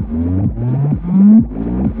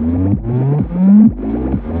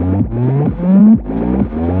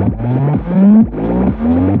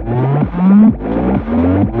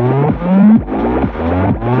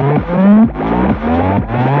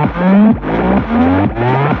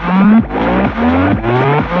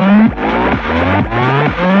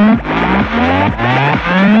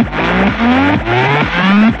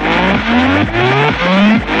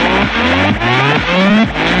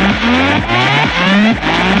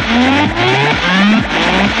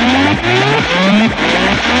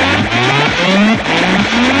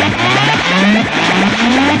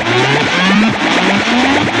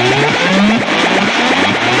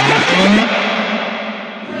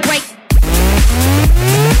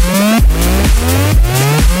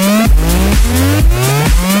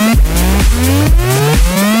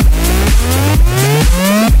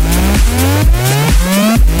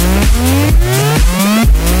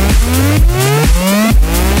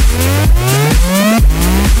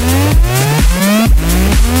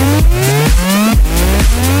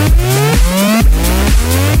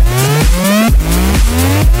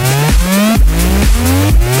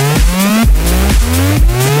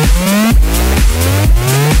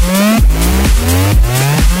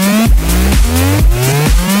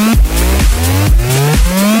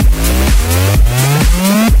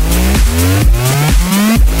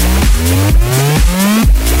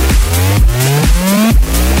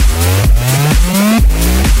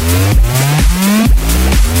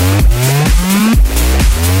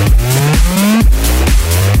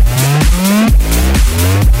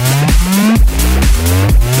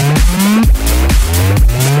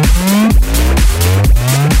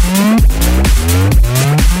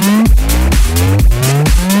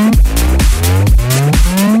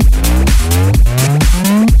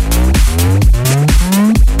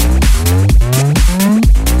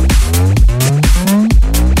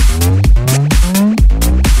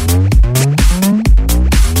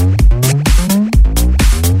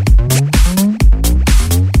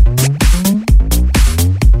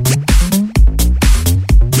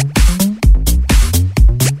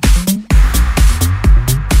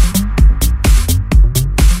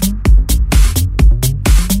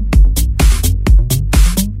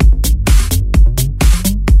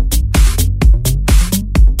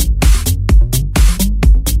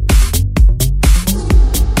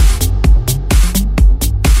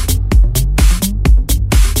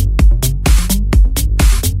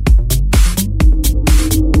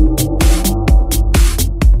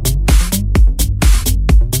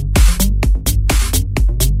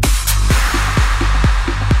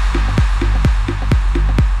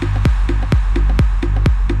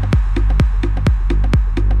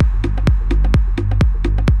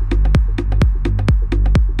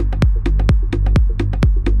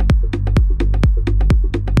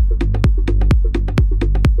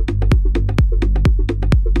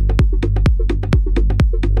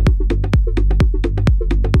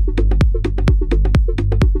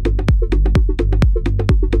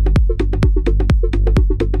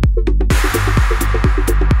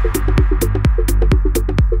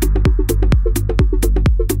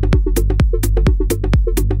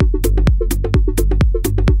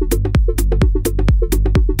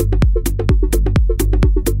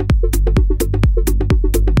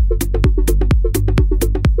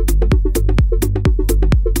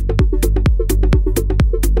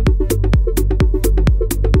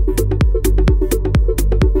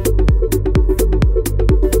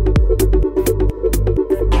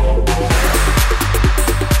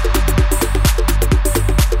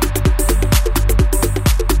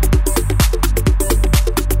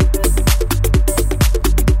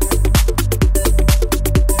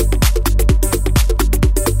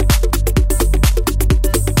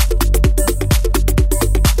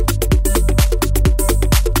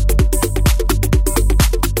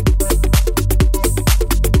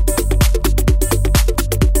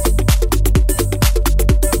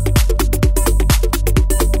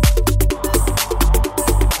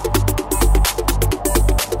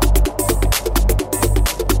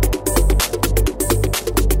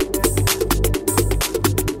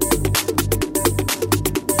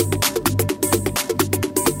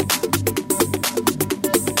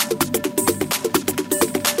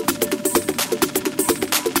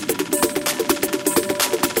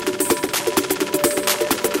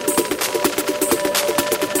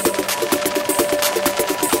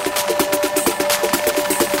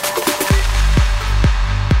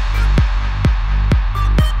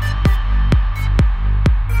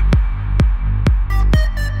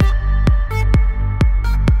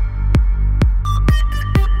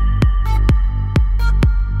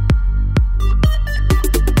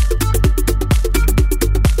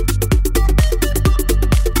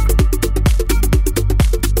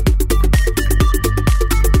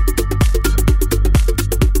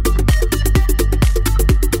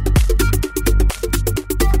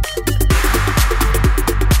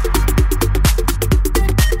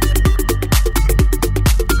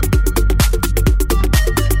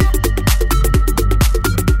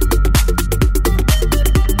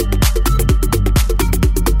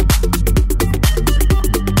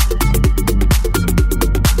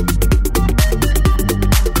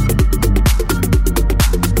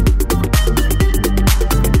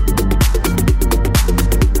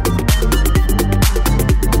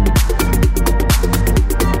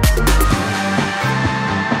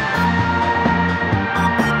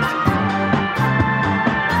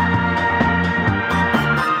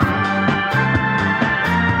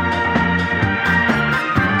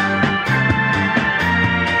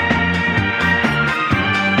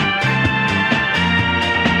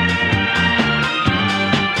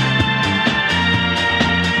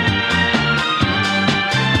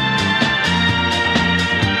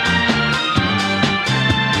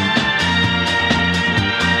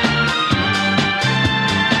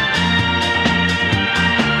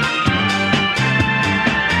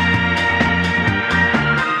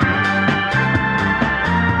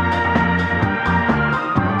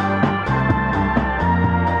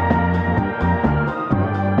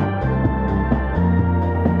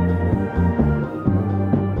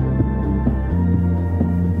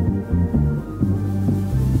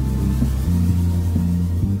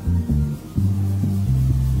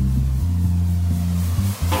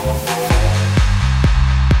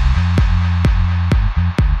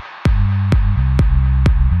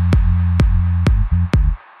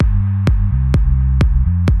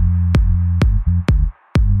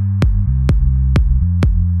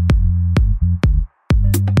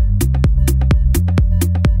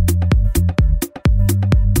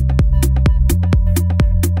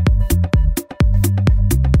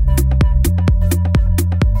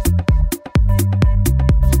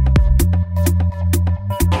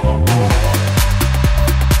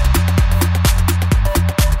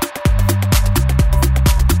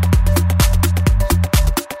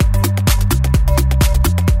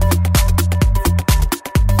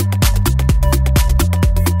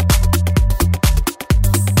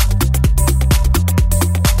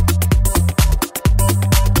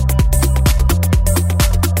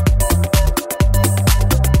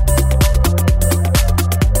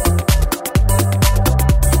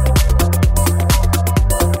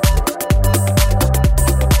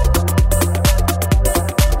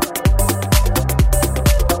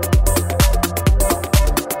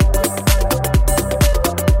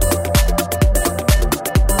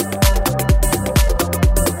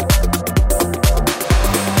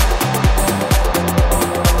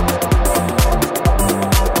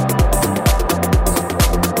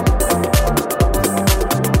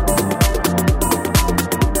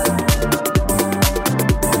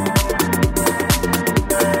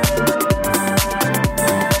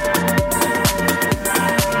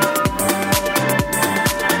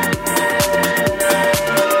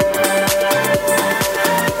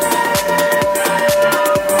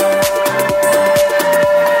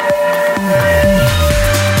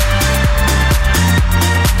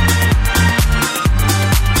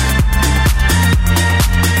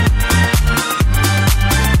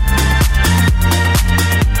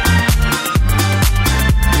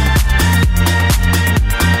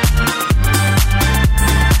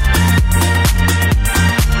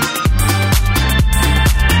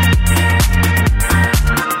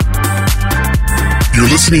 You're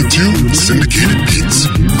listening to Syndicated Beats.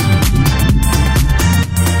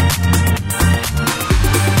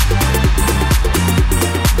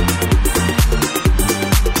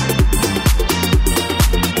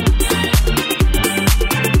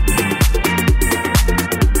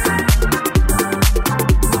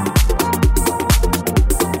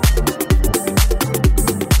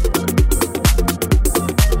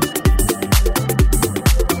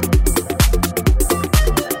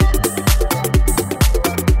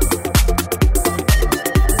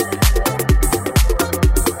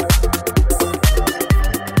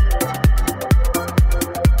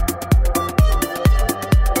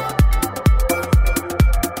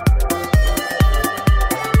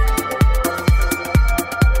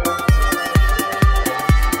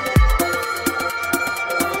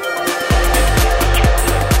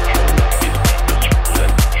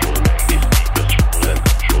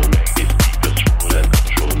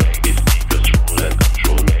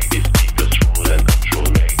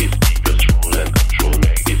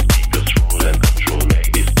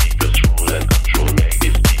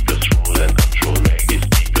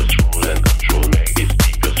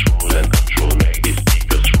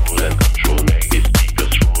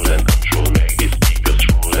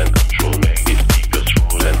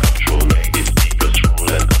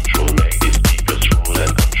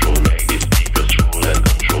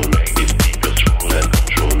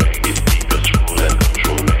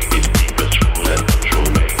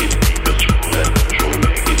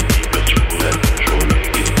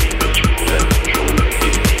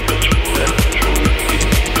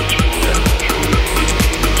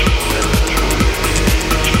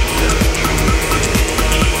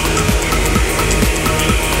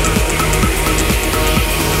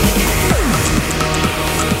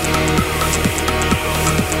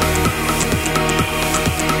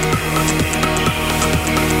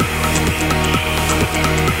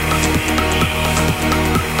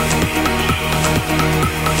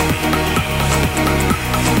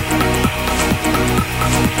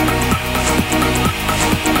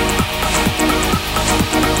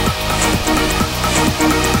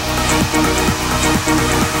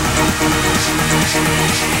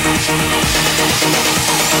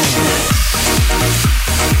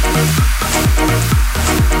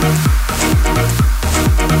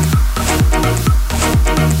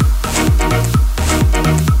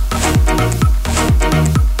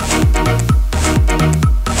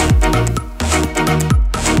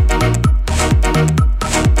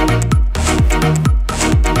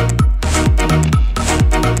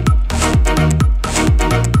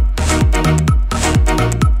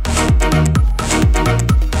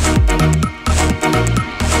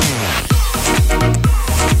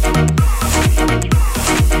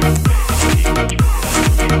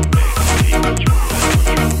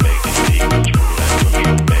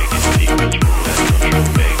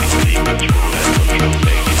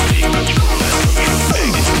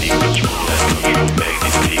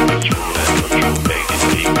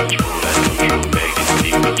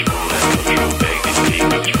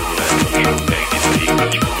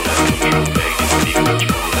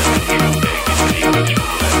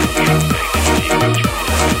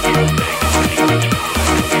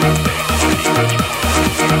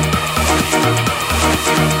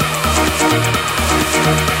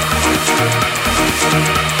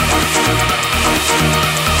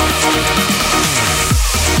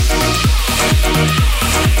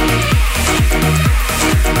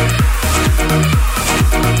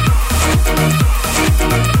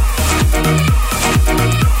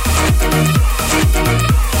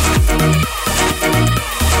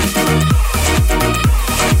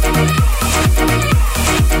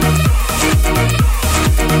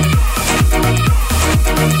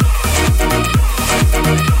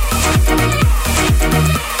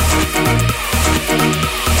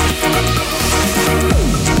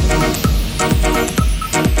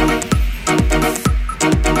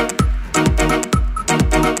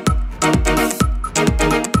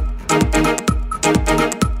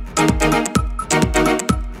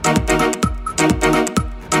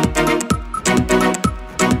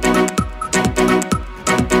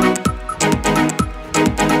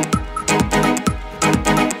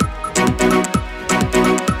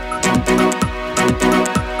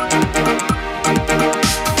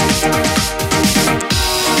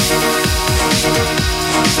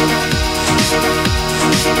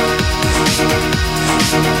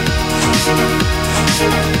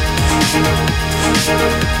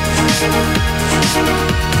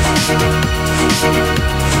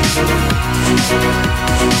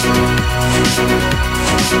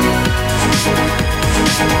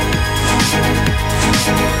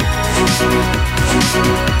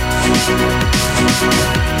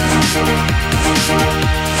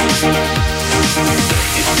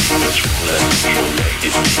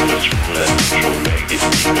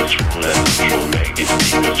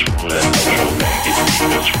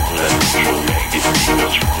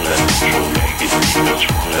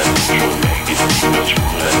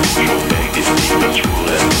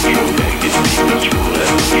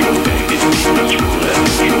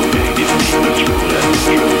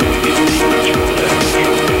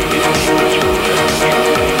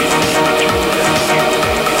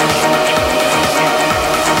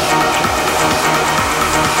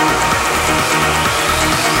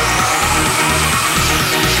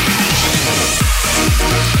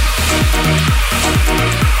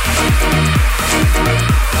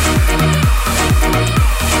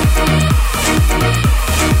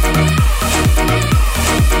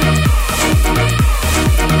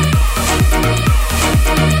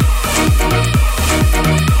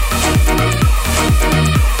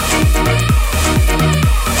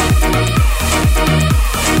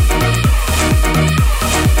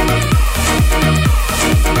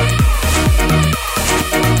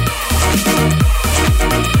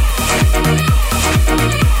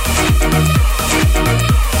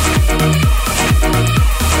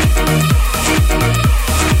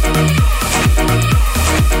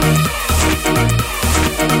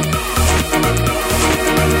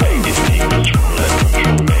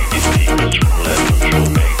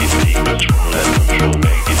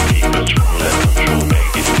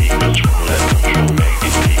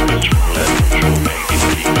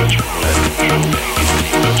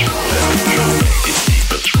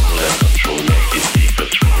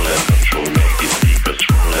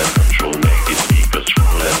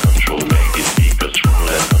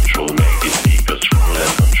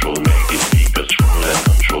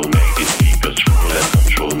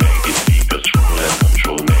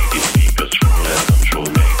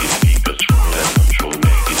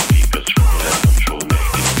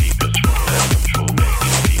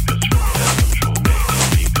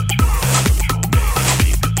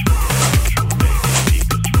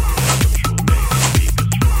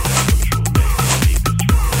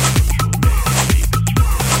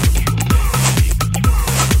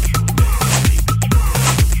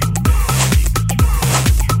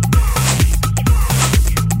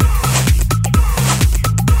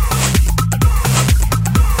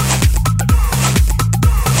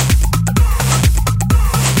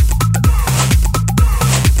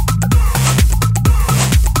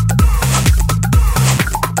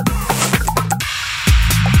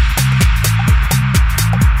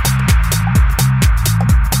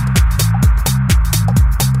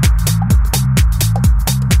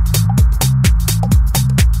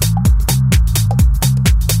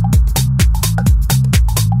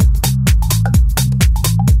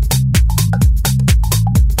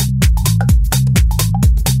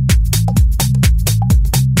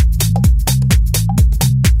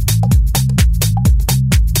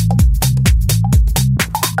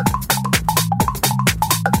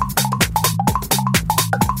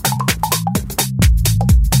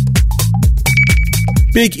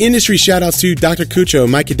 Big industry shoutouts to Dr. Cucho,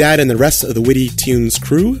 Mike Haddad, and the rest of the Witty Tunes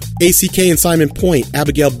crew. ACK and Simon Point,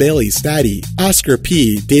 Abigail Bailey, Statty, Oscar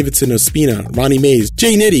P, Davidson Ospina, Ronnie Mays,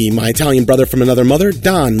 Jay Nitty, my Italian brother from another mother,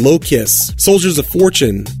 Don, Low Kiss, Soldiers of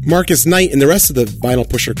Fortune, Marcus Knight, and the rest of the Vinyl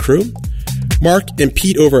Pusher crew. Mark and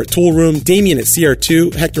Pete over at Tool Room, Damien at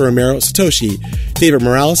CR2, Hector Romero, Satoshi, David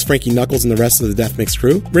Morales, Frankie Knuckles, and the rest of the Death Mix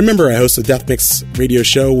crew. Remember, I host a Death Mix radio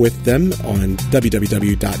show with them on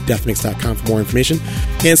www.deathmix.com for more information.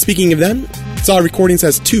 And speaking of them, Saw Recordings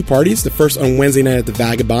has two parties, the first on Wednesday night at the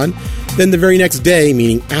Vagabond, then the very next day,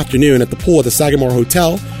 meaning afternoon, at the pool at the Sagamore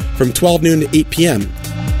Hotel from 12 noon to 8 p.m.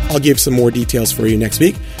 I'll give some more details for you next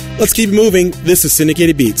week. Let's keep it moving. This is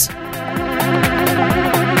Syndicated Beats.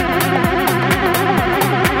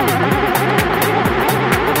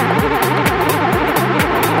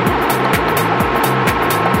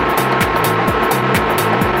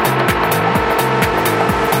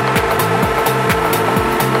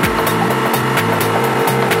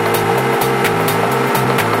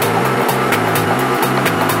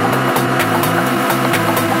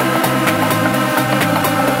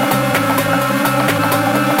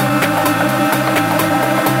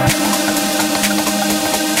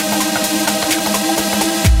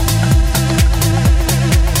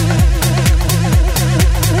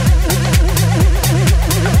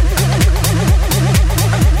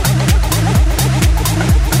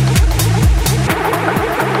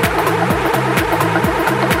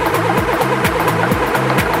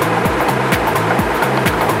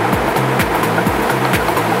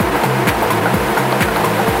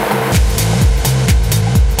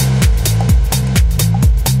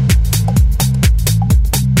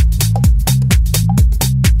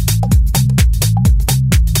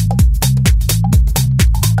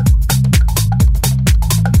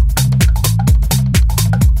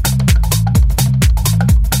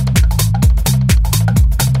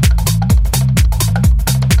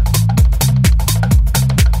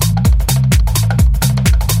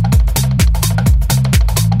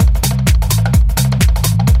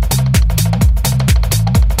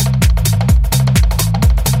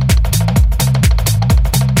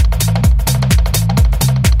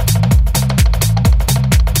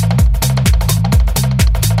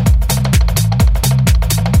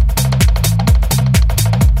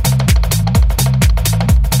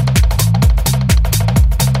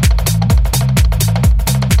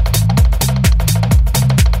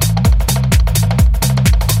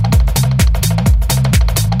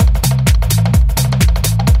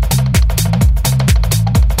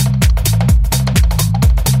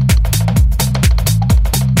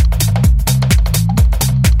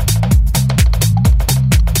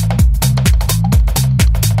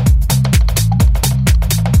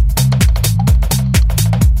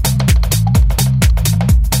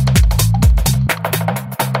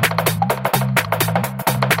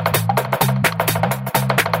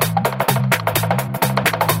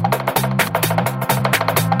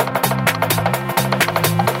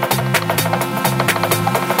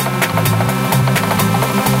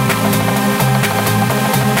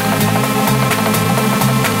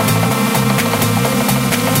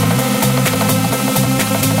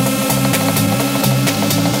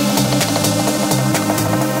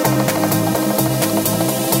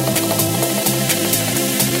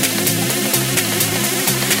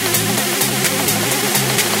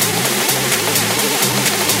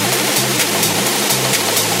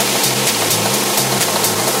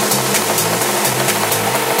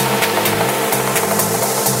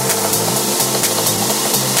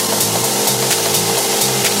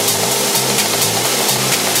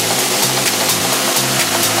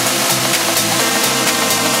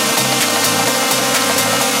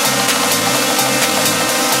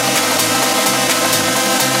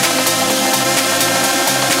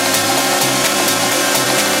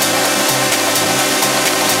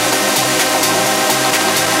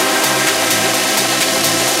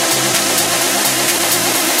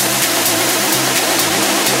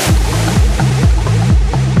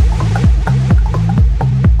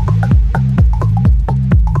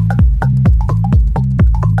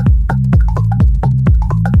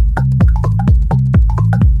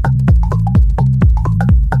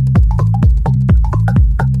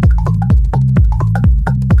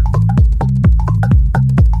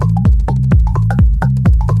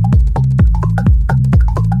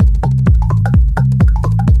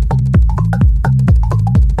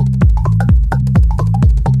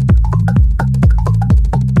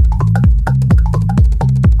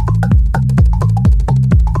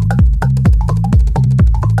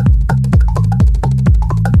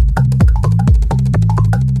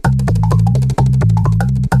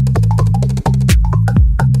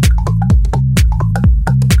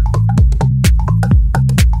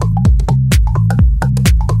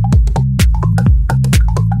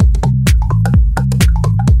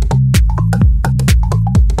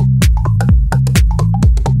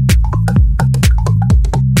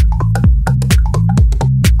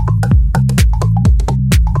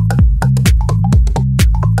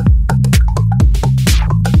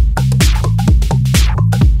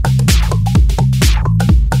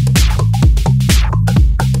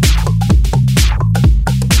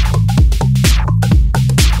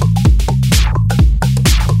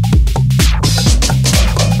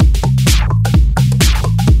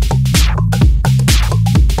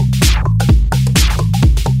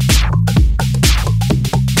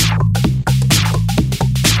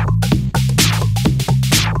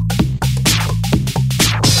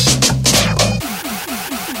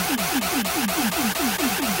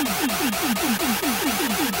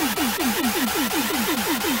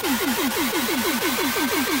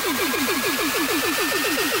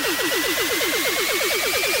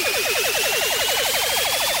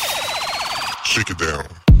 Shake it down.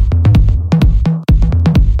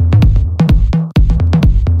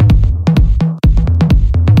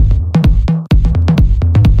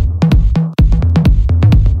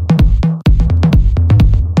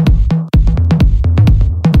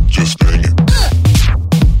 Just bang it.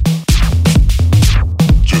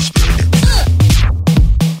 Just bang it. Just bang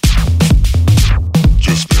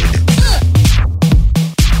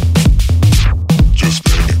it. Just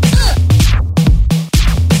bang it.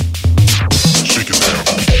 Shake it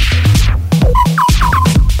down.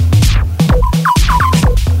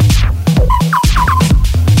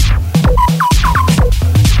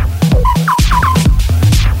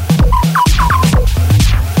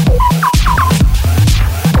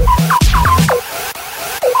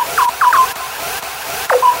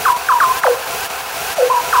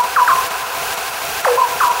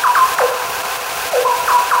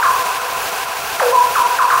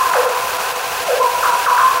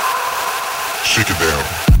 Shake it down.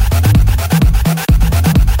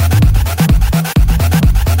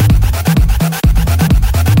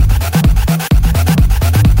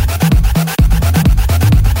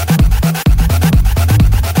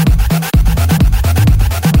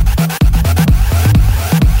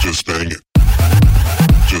 Just bang it.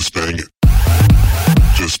 Just bang it.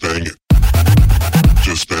 Just bang it.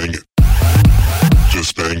 Just bang it.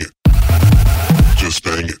 Just bang it. Just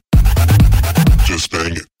bang it. Just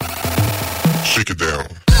bang it. Shake it down.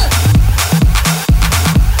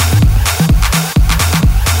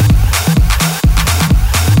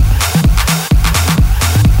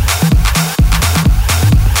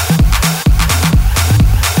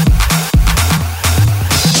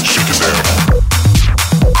 Shake it down.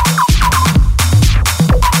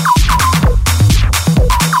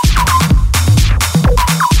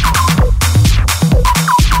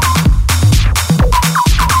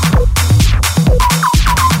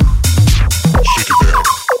 Shake it down.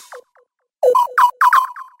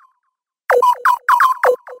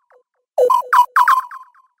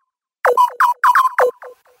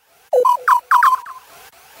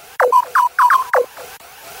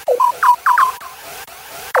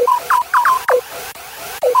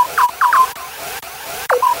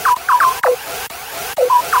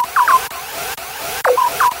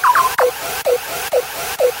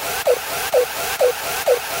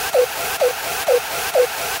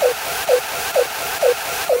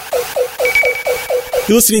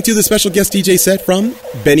 You're listening to the special guest DJ set from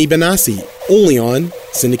Benny Benassi, only on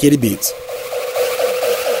Syndicated Beats.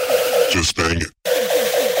 Just bang it.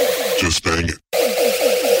 Just bang it.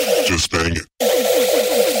 Just bang it.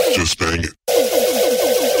 Just bang it.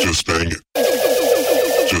 Just bang it.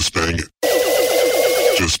 Just bang it.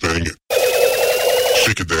 Just bang it.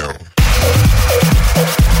 Shake it down.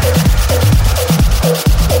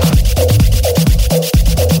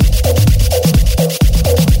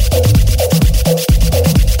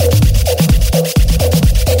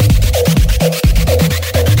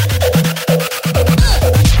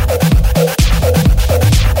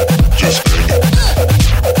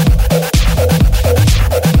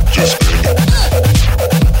 Just bang it. Just bang it.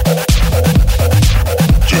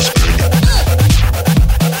 Just bang it.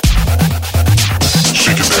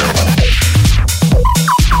 Shake it down.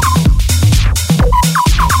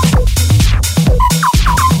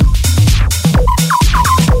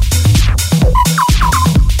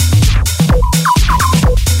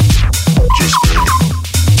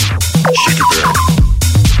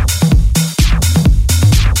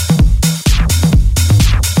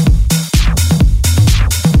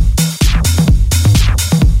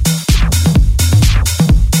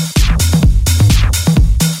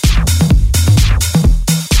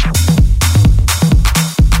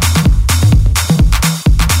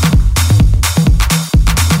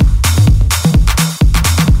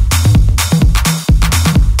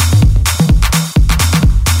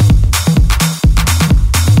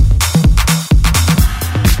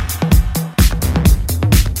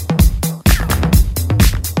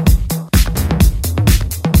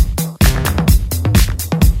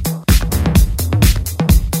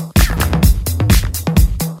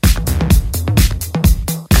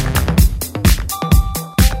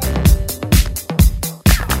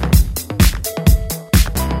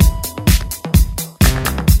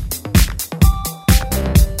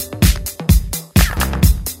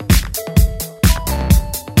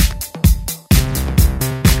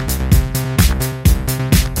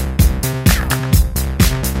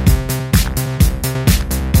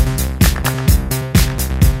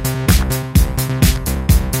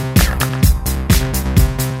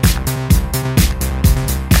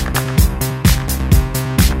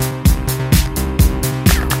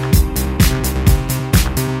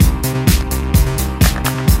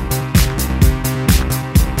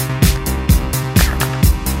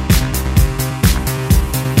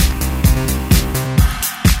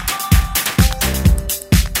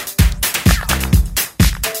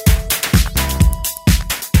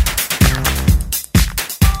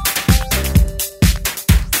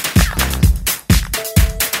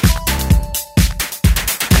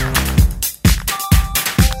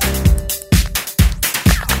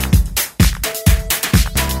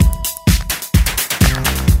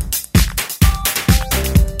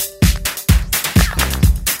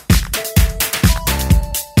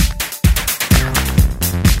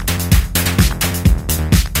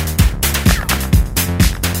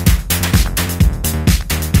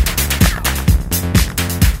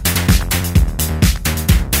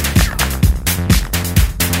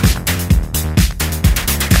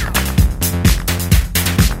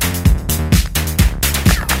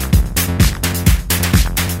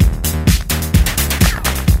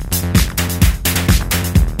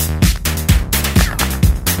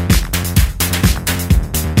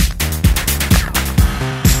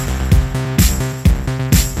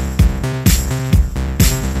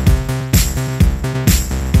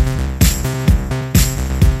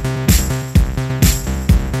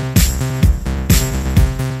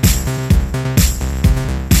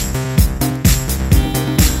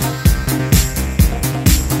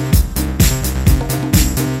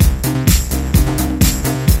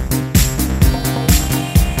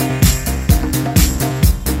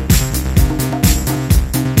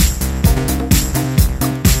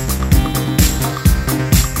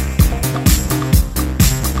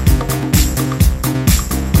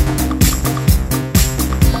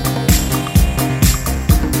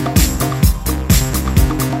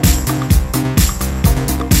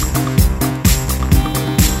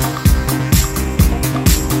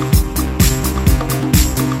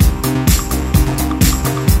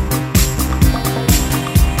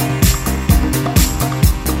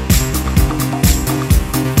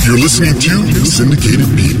 You're listening to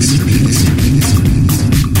Syndicated Beats.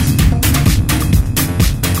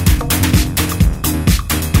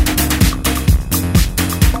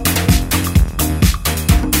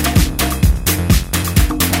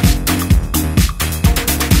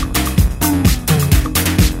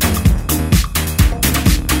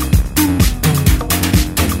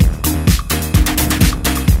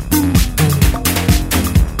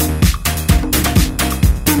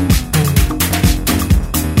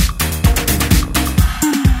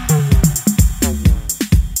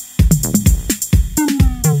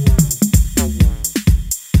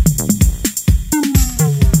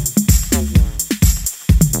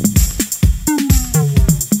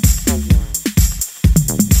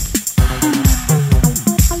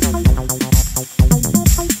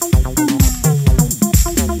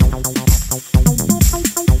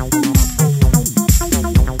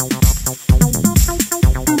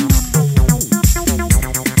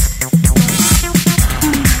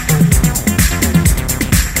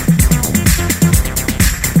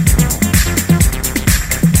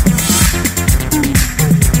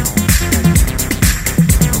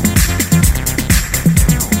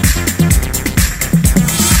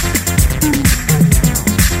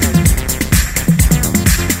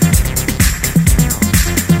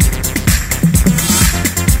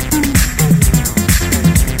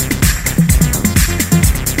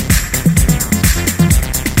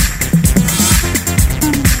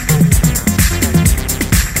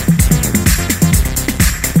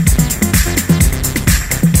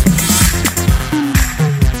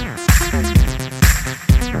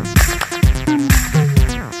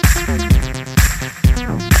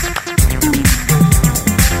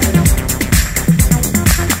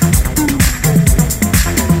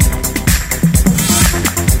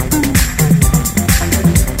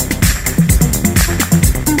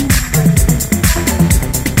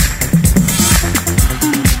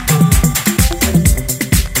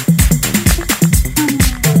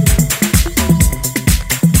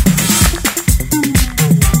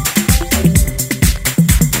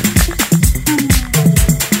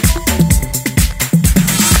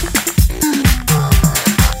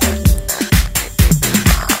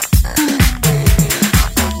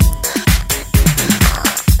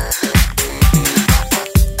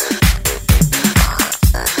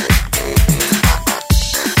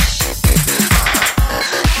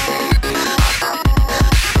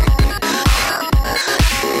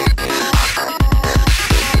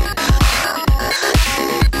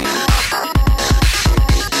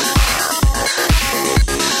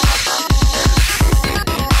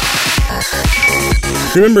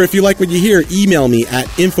 Remember, if you like what you hear, email me at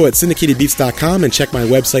info@syndicatedbeats.com and check my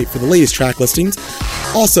website for the latest track listings.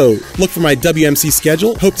 Also, look for my WMC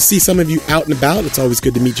schedule. Hope to see some of you out and about. It's always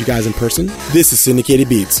good to meet you guys in person. This is Syndicated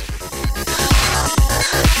Beats.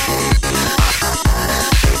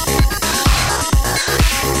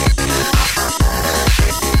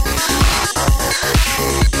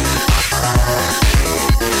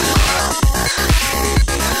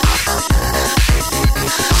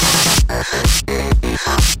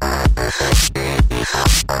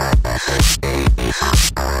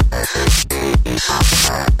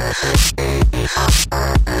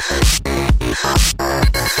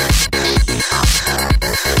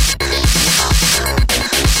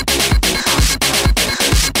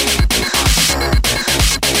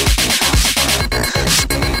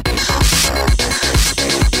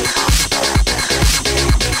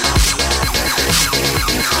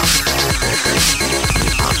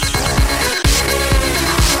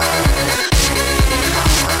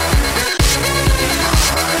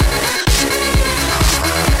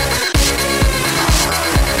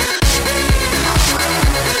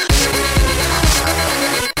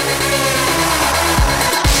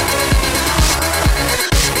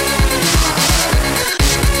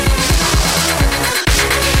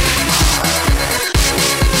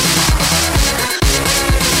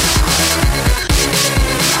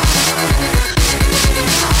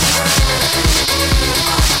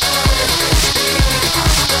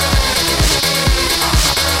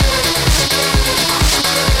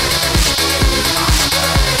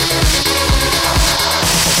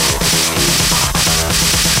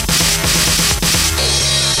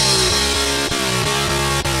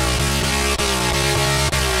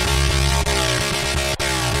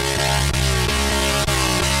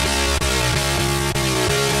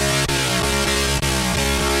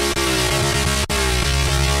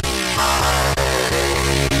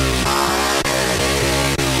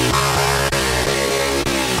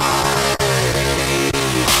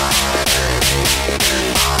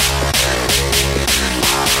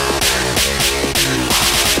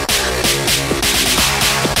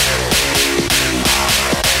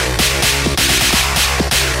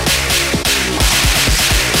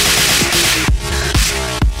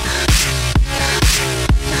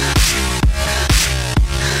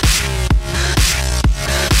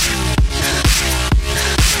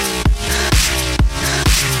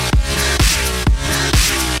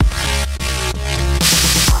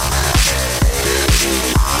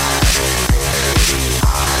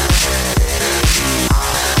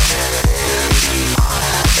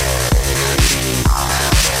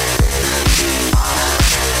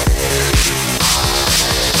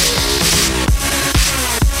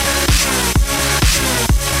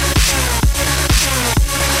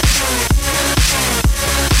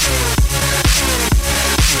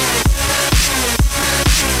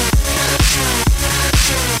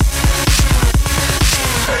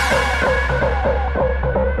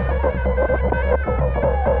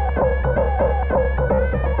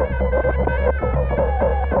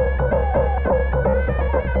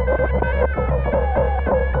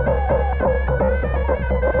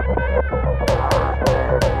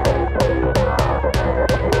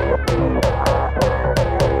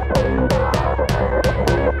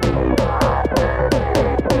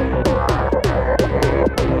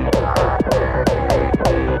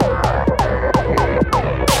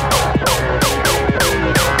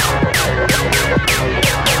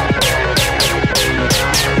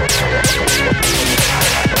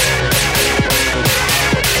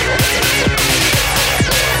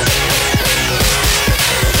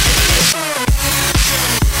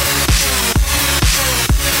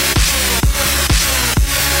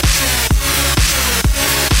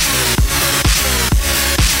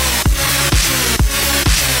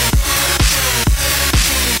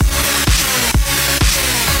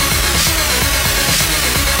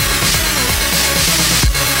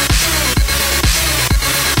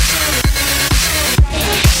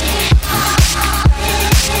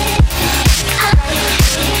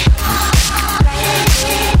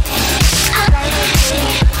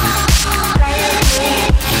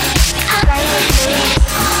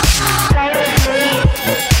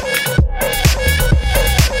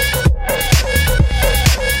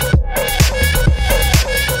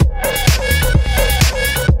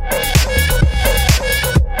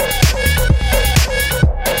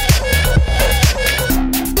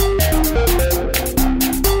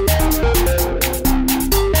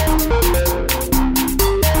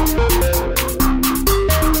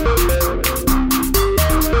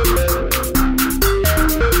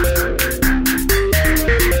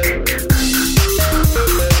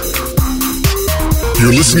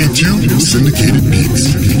 You're listening to Syndicated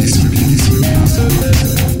Beats.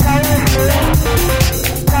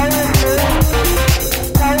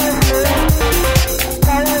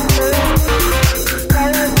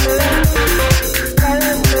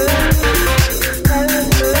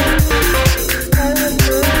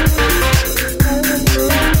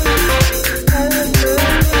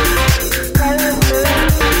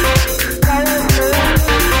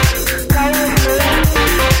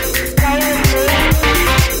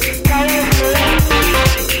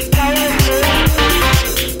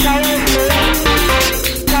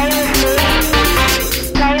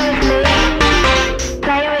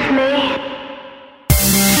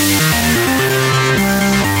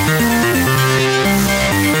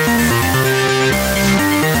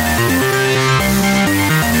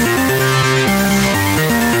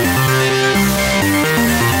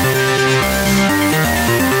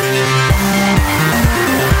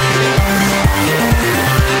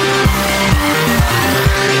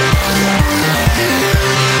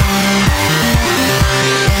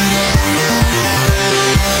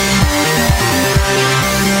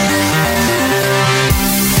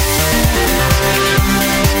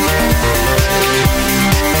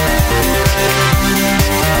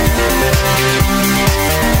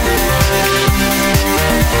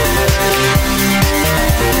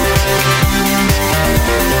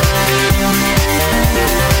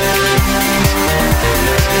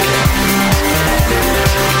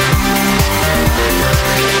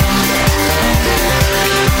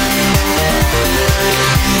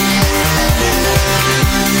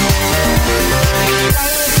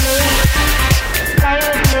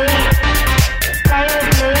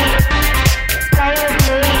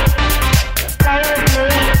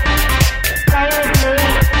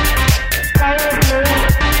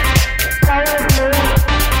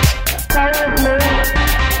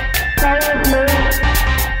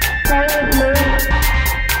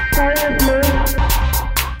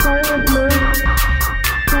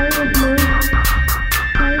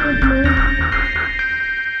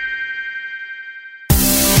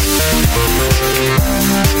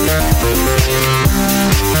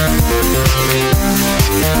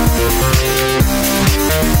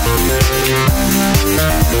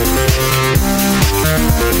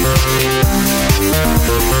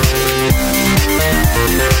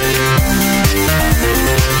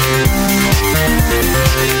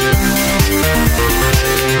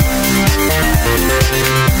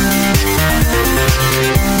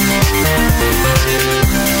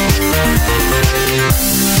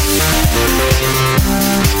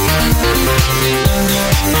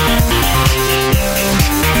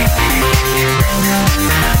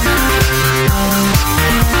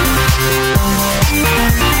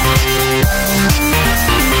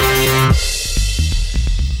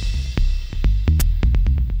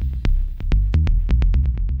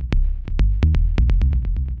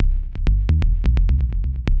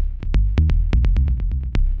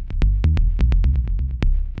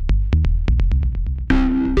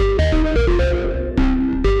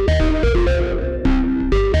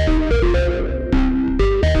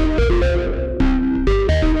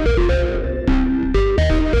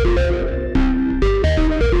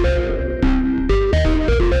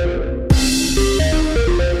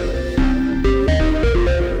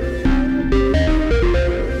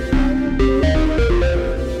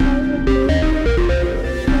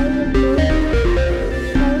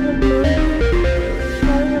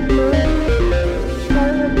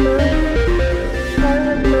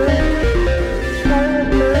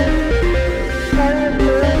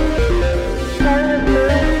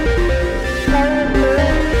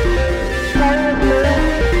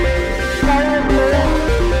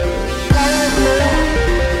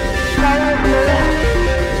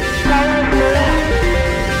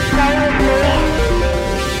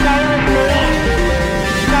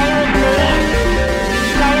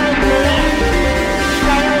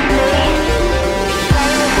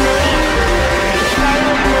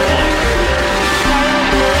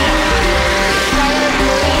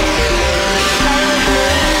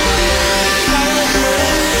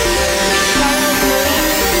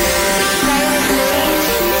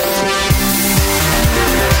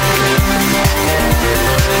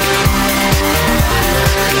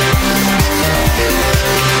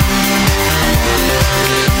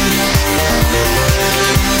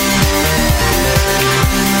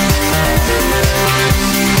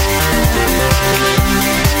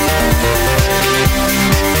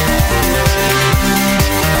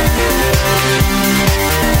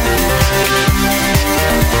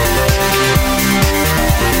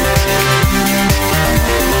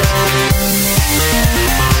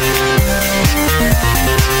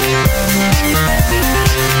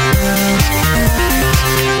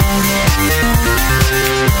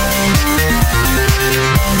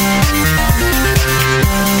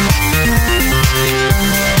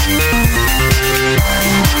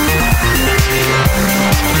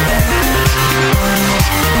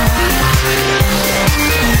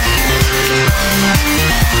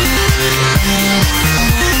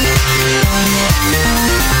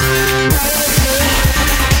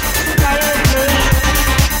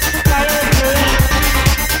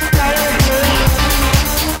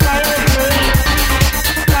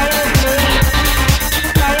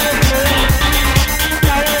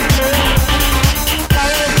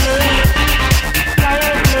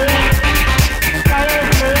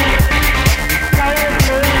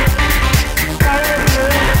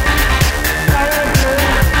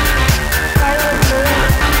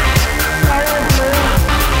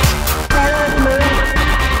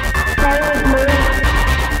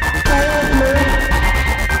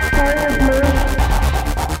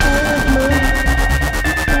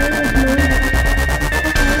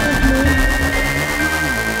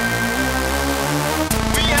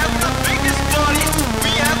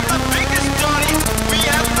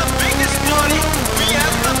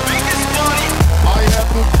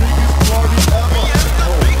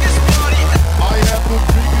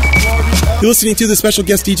 You're listening to the special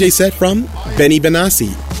guest DJ set from Benny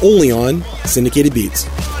Benassi, only on Syndicated Beats.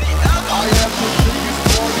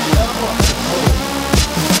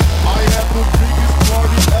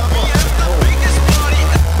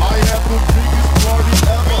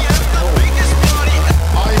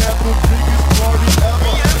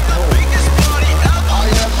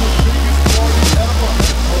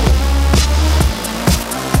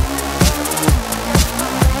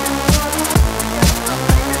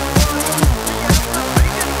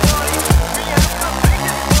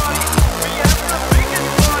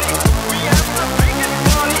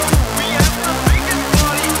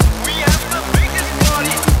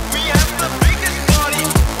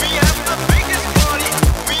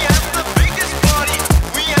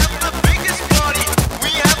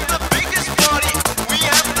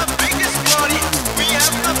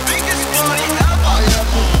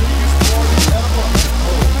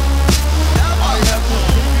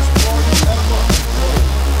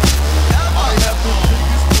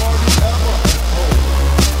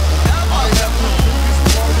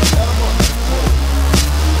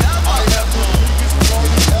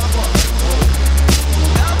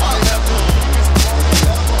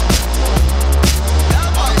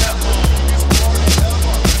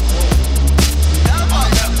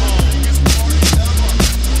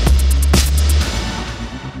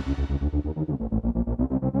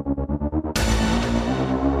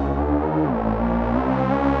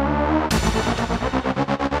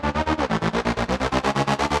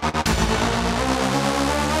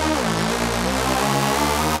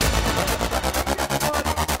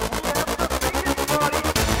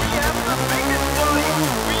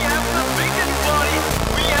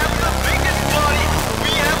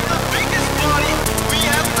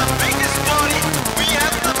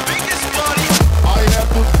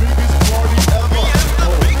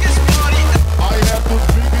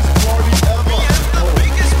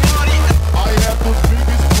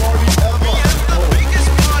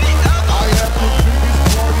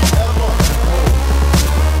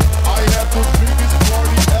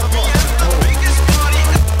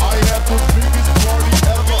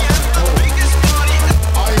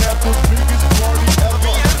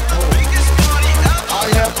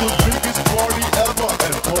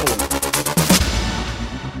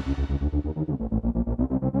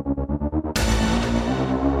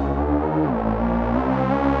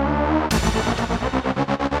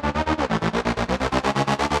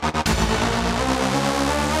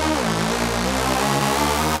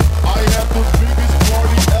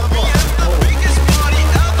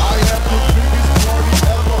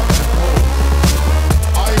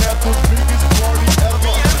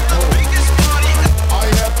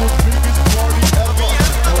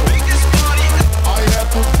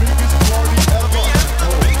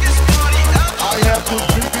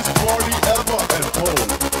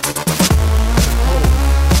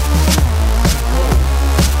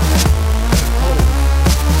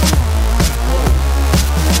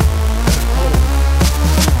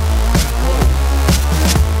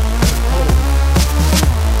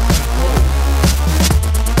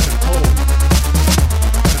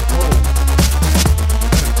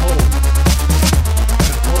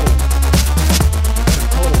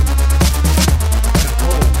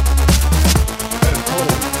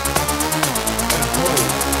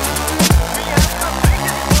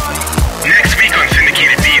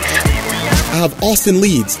 Have Austin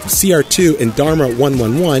Leeds, CR2, and Dharma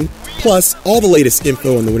 111, plus all the latest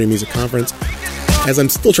info on the Winter Music Conference, as I'm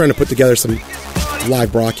still trying to put together some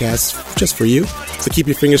live broadcasts just for you. So keep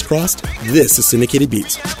your fingers crossed. This is Syndicated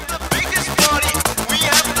Beats.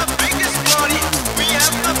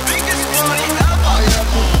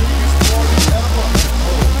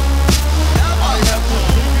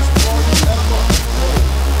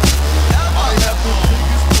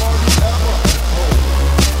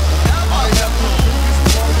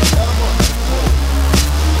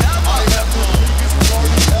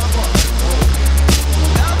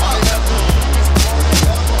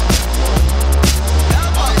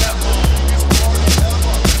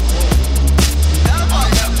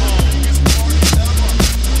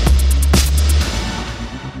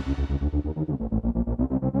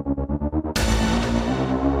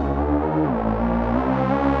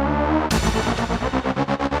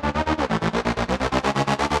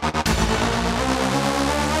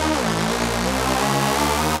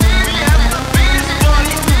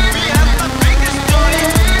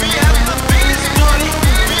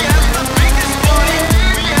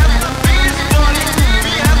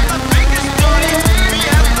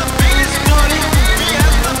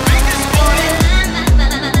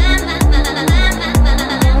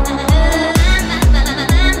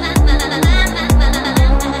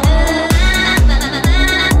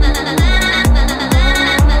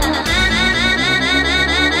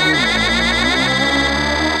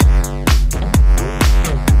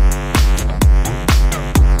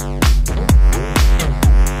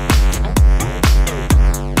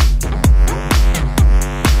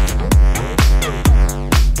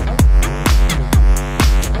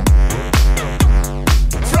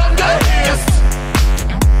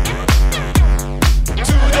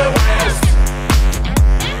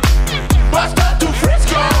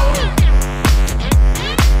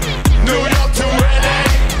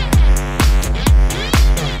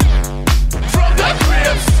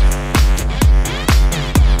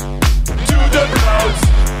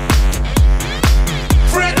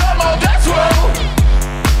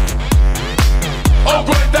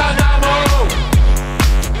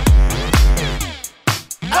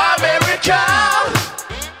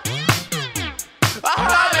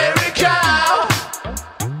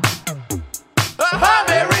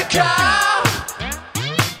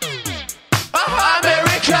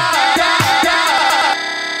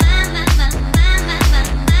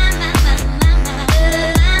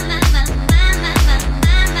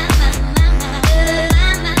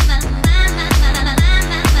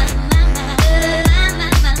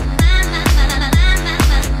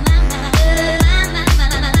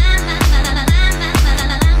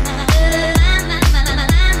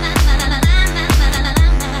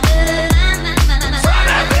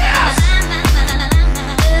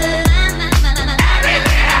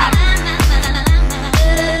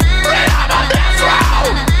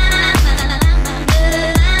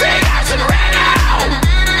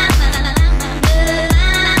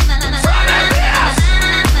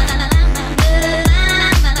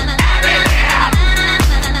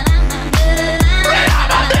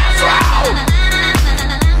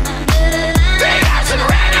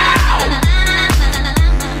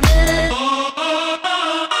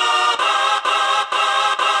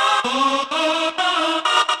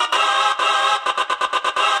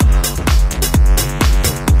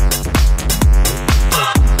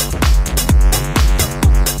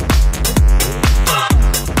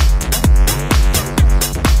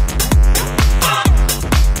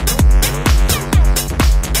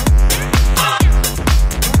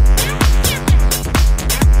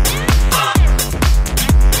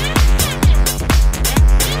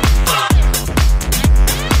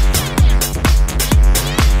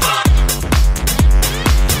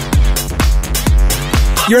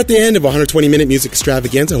 You're at the end of 120-minute music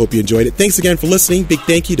extravaganza. I hope you enjoyed it. Thanks again for listening. Big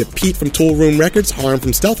thank you to Pete from Tool Room Records, Harm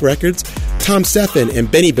from Stealth Records, Tom Steffen, and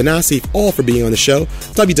Benny Benassi, all for being on the show.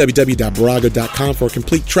 www.barago.com for a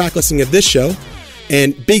complete track listing of this show.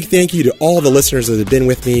 And big thank you to all the listeners that have been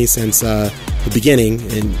with me since the beginning,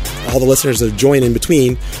 and all the listeners that have joined in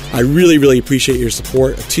between. I really, really appreciate your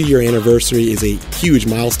support. A 2-year anniversary is a huge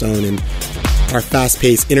milestone in our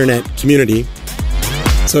fast-paced internet community.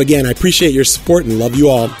 So again, I appreciate your support and love you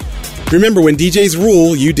all. Remember, when DJs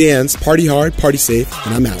rule, you dance. Party hard, party safe,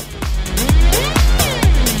 and I'm out.